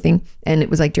family and everything. And it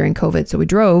was like during COVID. So we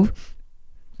drove,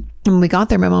 and when we got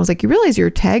there, my mom was like, you realize your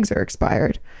tags are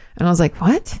expired? And I was like,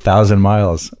 what? 1,000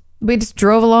 miles. We just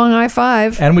drove along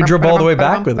I-5. And we drove all the way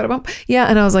back with it. Yeah.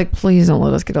 And I was like, please don't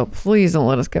let us get up. Please don't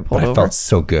let us get pulled over. I felt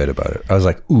so good about it. I was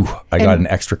like, ooh, I got an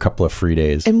extra couple of free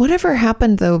days. And whatever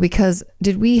happened though, because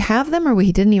did we have them or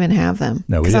we didn't even have them?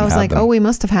 No, we didn't have them. Because I was like, oh, we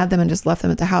must have had them and just left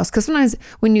them at the house. Because sometimes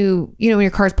when when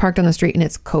your car's parked on the street and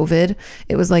it's COVID,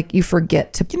 it was like you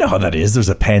forget to. You know how that is. There's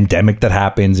a pandemic that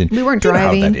happens. And we weren't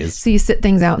driving. So you sit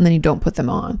things out and then you don't put them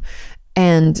on.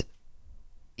 And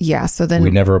yeah, so then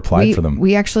we never applied for them.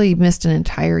 We actually missed an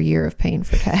entire year of paying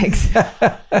for tags.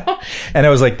 And I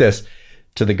was like this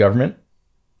to the government.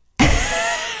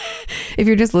 If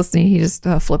you're just listening, he just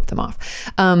flipped them off.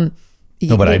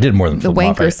 No, but I did more than the flip 'em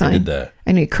off. wanker I sign. did the.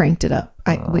 I knew you cranked it up.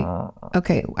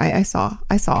 I saw.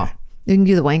 You can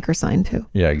do the wanker sign too.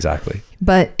 Yeah, exactly.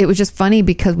 But it was just funny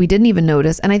because we didn't even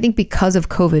notice. And I think because of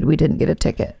COVID, we didn't get a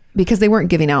ticket because they weren't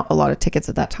giving out a lot of tickets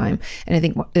at that time. And I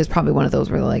think it was probably one of those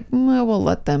where they're like, we'll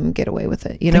let them get away with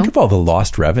it. You know? Think of all the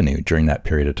lost revenue during that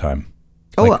period of time.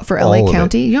 Oh, Like, for all LA of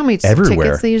County? it. You know how many Everywhere.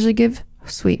 tickets they usually give?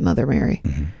 Sweet Mother Mary.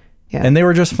 Yeah. And they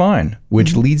were just fine,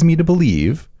 which leads me to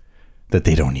believe that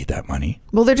they don't need that money.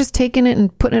 Well, they're just taking it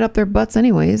and putting it up their butts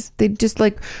anyways. They just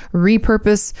like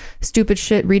repurpose stupid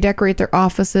shit, redecorate their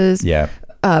offices. Yeah.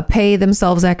 Pay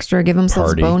themselves extra, give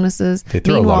themselves Party. bonuses. They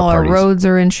throw a lot of Meanwhile, our parties. roads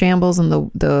are in shambles, and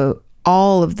the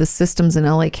all of the systems in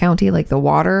LA County, like the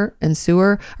water and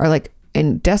sewer, are like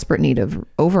in desperate need of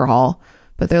overhaul.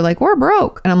 But they're like, we're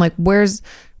broke, and I'm like, where's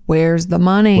the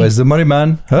money? Where's the money,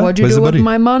 man? Huh? What'd you Where's do the with money?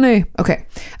 my money? Okay,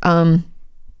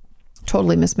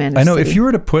 totally mismanaged. I know city. if you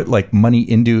were to put like money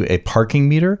into a parking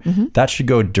meter, that should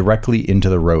go directly into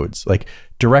the roads, like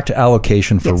direct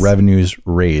allocation for Yes. revenues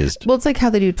raised. Well, it's like how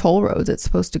they do toll roads. It's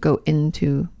supposed to go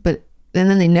into, and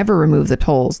then they never remove the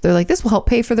tolls. They're like, this will help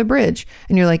pay for the bridge.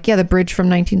 And you're like, yeah, the bridge from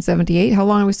 1978. How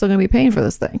long are we still going to be paying for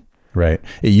this thing? Right.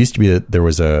 It used to be that there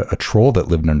was a troll that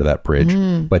lived under that bridge,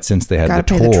 but since they had Got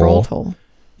to the pay toll, the troll toll.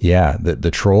 yeah,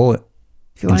 the troll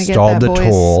If you want to get installed that the boy's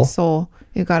toll. soul,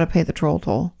 you got to pay the troll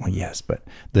toll. Well, yes, but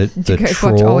the You guys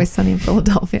troll watch Always Sunny in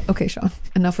Philadelphia. Okay, Sean,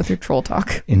 enough with your troll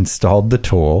talk. installed the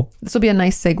toll, This will be a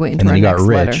nice segue into and then our he got next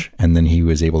rich, letter. and then he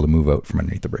was able to move out from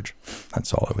underneath the bridge.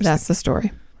 That's all I was. That's the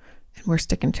story, and we're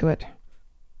sticking to it.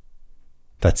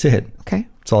 That's it. Okay.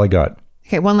 That's all I got.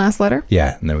 Okay. One last letter.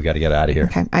 Yeah, and then we got to get out of here.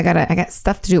 Okay. I got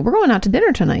stuff to do. We're going out to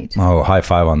dinner tonight. Oh, high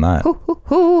five on that. Hoo, hoo,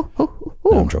 hoo, hoo, hoo,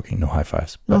 hoo. No, I'm joking. No high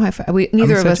fives. No high five.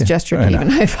 Neither of us excited. gestured I to know. even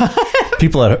high five.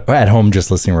 People at home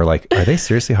just listening were like, are they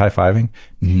seriously high fiving?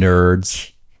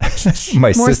 Nerds.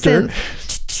 My More sister.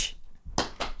 synth.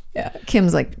 Yeah.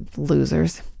 Kim's like,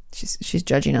 losers. She's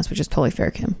judging us, which is totally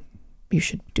fair, Kim. You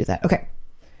should do that. Okay.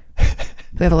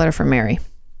 We have a letter from Mary.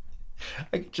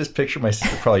 I could just picture my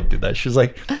sister probably did that. She was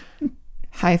like,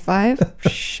 High five?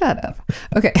 Shut up.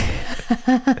 Okay.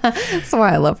 That's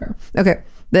why I love her. Okay.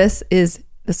 This is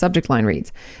the subject line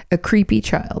reads, a creepy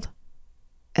child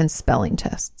and spelling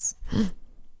tests.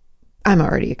 I'm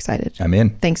already excited. I'm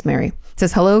in. Thanks, Mary. It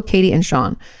says, hello, Katie and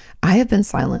Sean. I have been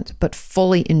silent, but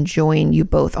fully enjoying you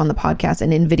both on the podcast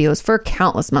and in videos for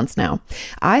countless months now.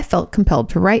 I felt compelled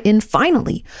to write in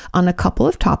finally on a couple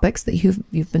of topics that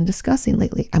you've been discussing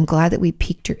lately. I'm glad that we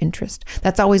piqued your interest.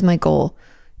 That's always my goal.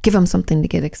 Give them something to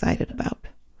get excited about.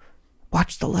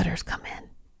 Watch the letters come in,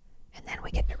 and then we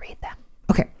get to read them.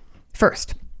 Okay,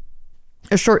 first,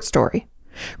 a short story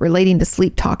relating to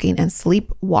sleep talking and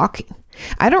sleepwalking.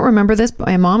 I don't remember this, but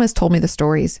my mom has told me the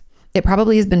stories. It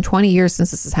probably has been 20 years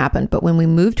since this has happened, but when we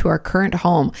moved to our current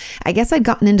home, I guess I'd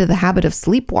gotten into the habit of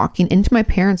sleepwalking into my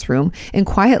parents' room and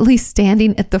quietly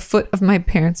standing at the foot of my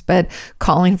parents' bed,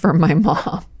 calling for my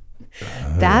mom.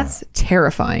 That's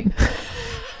terrifying.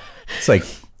 It's like,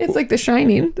 It's like The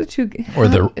Shining. The two, or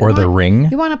the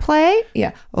Ring. You want to play?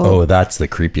 Yeah. Oh, that's the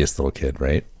creepiest little kid,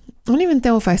 right? I don't even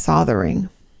know if I saw The Ring.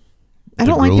 I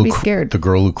don't like to be scared. The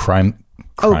girl who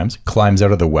climbs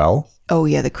out of the well. Oh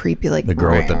yeah, the creepy like The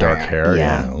girl with the dark hair.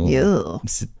 Yeah. Ooh. Ew.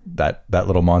 That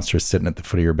little monster sitting at the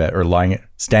foot of your bed or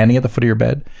standing at the foot of your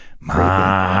bed. Mom.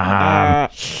 I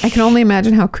can only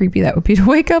imagine how creepy that would be to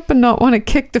wake up and not want to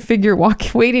kick the figure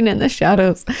waiting in the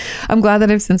shadows. I'm glad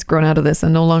that I've since grown out of this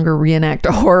and no longer reenact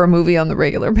a horror movie on the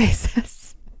regular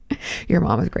basis. Your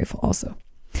mom is grateful also.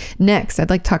 Next, I'd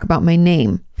like to talk about my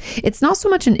name. It's not so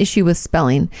much an issue with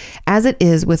spelling as it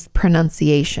is with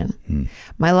pronunciation.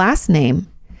 My last name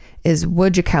is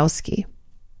Wojciechowski.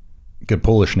 Good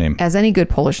Polish name. As any good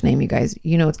Polish name, you guys,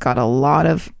 you know it's got a lot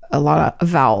of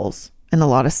vowels and a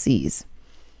lot of C's.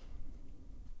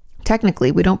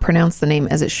 Technically, we don't pronounce the name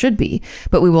as it should be,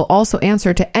 but we will also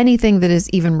answer to anything that is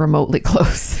even remotely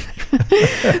close.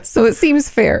 So it seems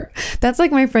fair. That's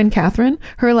like my friend Catherine.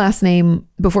 Her last name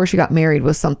before she got married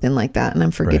was something like that, and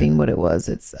I'm forgetting what it was.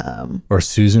 It's or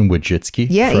Susan Wojcicki.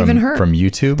 Yeah, even her. From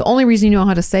YouTube. the only reason you know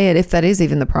how to say it, if that is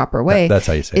even the proper way, That's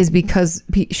how you say it. is because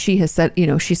she has said,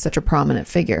 she's such a prominent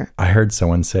figure. I heard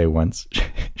someone say once,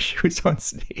 she was on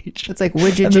stage. It's like And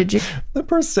widget. the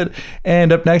person said,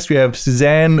 and up next we have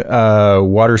Suzanne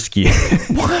Waterski.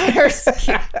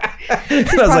 And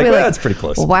I was like, well, that's pretty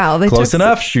close. Wow, they close took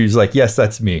enough. She's like, yes,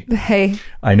 that's me. Hey,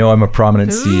 I know I'm a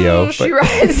prominent CEO. she But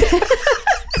writes.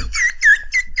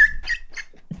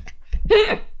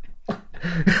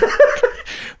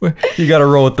 you got to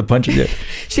roll with the punches. Yeah.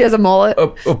 She has a mullet,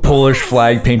 A Polish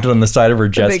flag painted on the side of her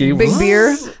jet ski. big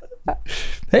beer.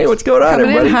 Hey, what's going on, Coming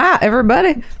everybody? in hot,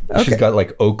 everybody. She's got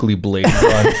like Oakley blades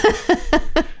on.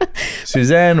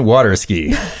 Suzanne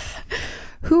Waterski.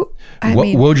 Who? I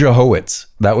mean, Wojciechowicz.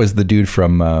 That was the dude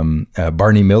from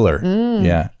Barney Miller.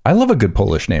 Yeah. I love a good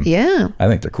Polish name. yeah. I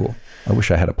think they're cool. I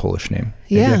wish I had a Polish name.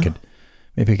 Yeah.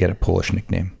 Maybe I get a Polish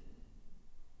nickname.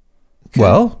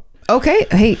 Well, Okay.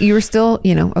 Hey, you were still,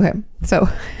 okay. So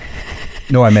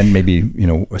no, I meant maybe,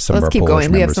 some of let's our keep Polish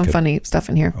going. We have members some could- funny stuff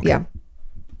in here. Yeah.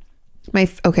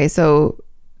 So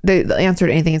the answer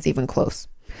to anything is even close.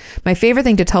 My favorite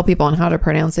thing to tell people on how to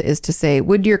pronounce it is to say,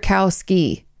 would your cow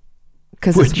ski?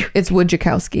 Because it's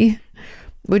Wojciechowski.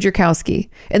 Wojciechowski.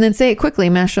 And then say it quickly,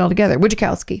 mash it all together.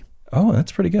 Wojciechowski. Oh,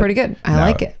 that's pretty good. Pretty good. I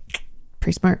like it.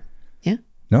 Pretty smart. Yeah.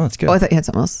 No, that's good. Oh, I thought you had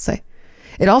something else to say.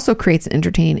 It also creates an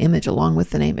entertaining image along with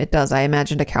the name. It does. I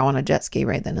imagined a cow on a jet ski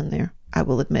right then and there. I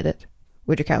will admit it.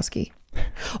 Wojciechowski.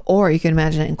 Or you can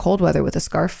imagine it in cold weather with a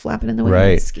scarf flapping in the wind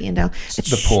Right. and skiing down.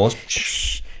 The poles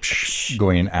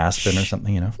going in Aspen or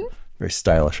something, very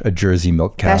stylish. A Jersey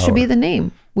milk cow. That should be the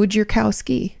name. Would your cow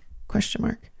ski? Question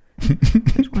mark.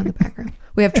 There's one in the background.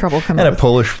 We have trouble coming and up a with,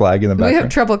 Polish flag in the we have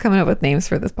background. trouble coming up with names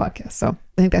for this podcast. So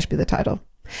I think that should be the title.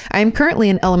 I am currently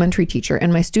an elementary teacher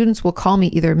and my students will call me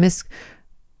either Miss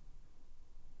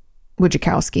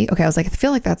Wojciechowski. Okay, I was like, I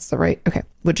feel like that's the right. Okay,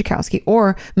 Wojciechowski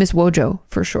or Miss Wojo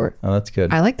for short. Oh, that's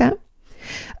good. I like that.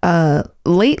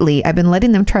 Lately, I've been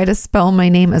letting them try to spell my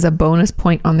name as a bonus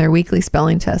point on their weekly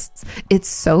spelling tests. It's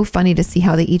so funny to see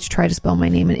how they each try to spell my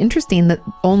name, and interesting that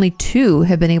only 2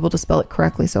 have been able to spell it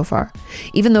correctly so far,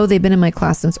 even though they've been in my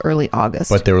class since early August.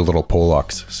 But they were little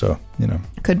Polacks, so,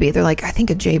 Could be. They're like, I think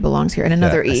a J belongs here and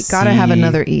another Yeah, E. Gotta have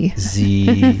another E. Z,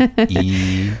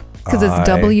 E, Because it's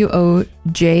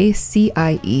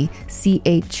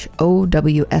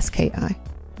WOJCIECHOWSKI.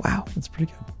 Wow. That's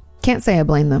pretty good. Can't say I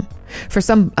blame them. For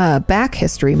some back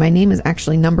history, my name is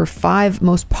actually number 5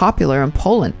 most popular in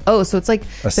Poland. Oh, so it's like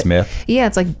A Smith, yeah,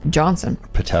 it's like Johnson,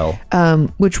 Patel.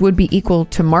 which would be equal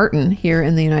to Martin here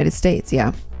in the United States.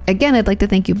 Yeah. Again, I'd like to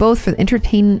thank you both for the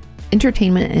entertainment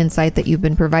and insight that you've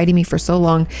been providing me for so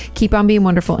long. Keep on being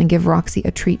wonderful and give Roxy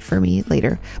a treat for me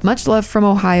later. Much love from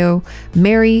Ohio,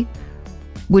 Mary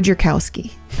Wojciechowski.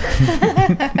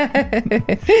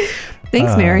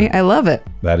 Thanks, Mary. I love it.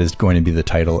 That is going to be the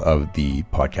title of the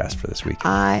podcast for this week.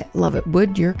 I love it.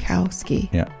 Wojciechowski.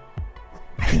 Yeah.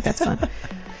 I think that's fun.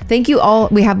 Thank you all.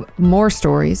 We have more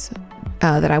stories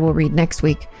that I will read next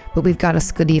week, but we've got a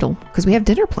skedaddle because we have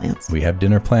dinner plans. We have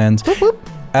dinner plans. Whoop, whoop.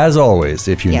 As always,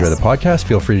 if you enjoy Yes. the podcast,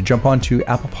 feel free to jump onto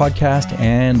Apple Podcast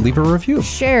and leave a review.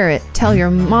 Share it. Tell your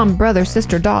mom, brother,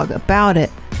 sister, dog about it.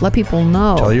 Let people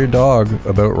know. Tell your dog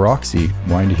about Roxy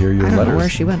wanting to hear your I don't letters. know where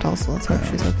she went also. Let's hope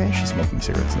she's okay. She's smoking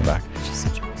cigarettes in the back. She's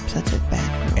such a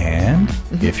bad girl. And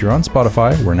if you're on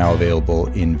Spotify, we're now available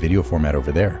in video format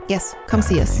over there. Yes. Come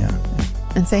see us Yeah.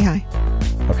 and say hi.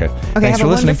 Okay. Okay. Thanks Have for a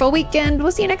listening. wonderful weekend.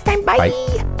 We'll see you next time. Bye.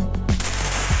 Bye.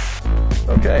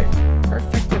 Okay.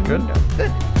 Perfect. Good.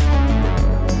 Good.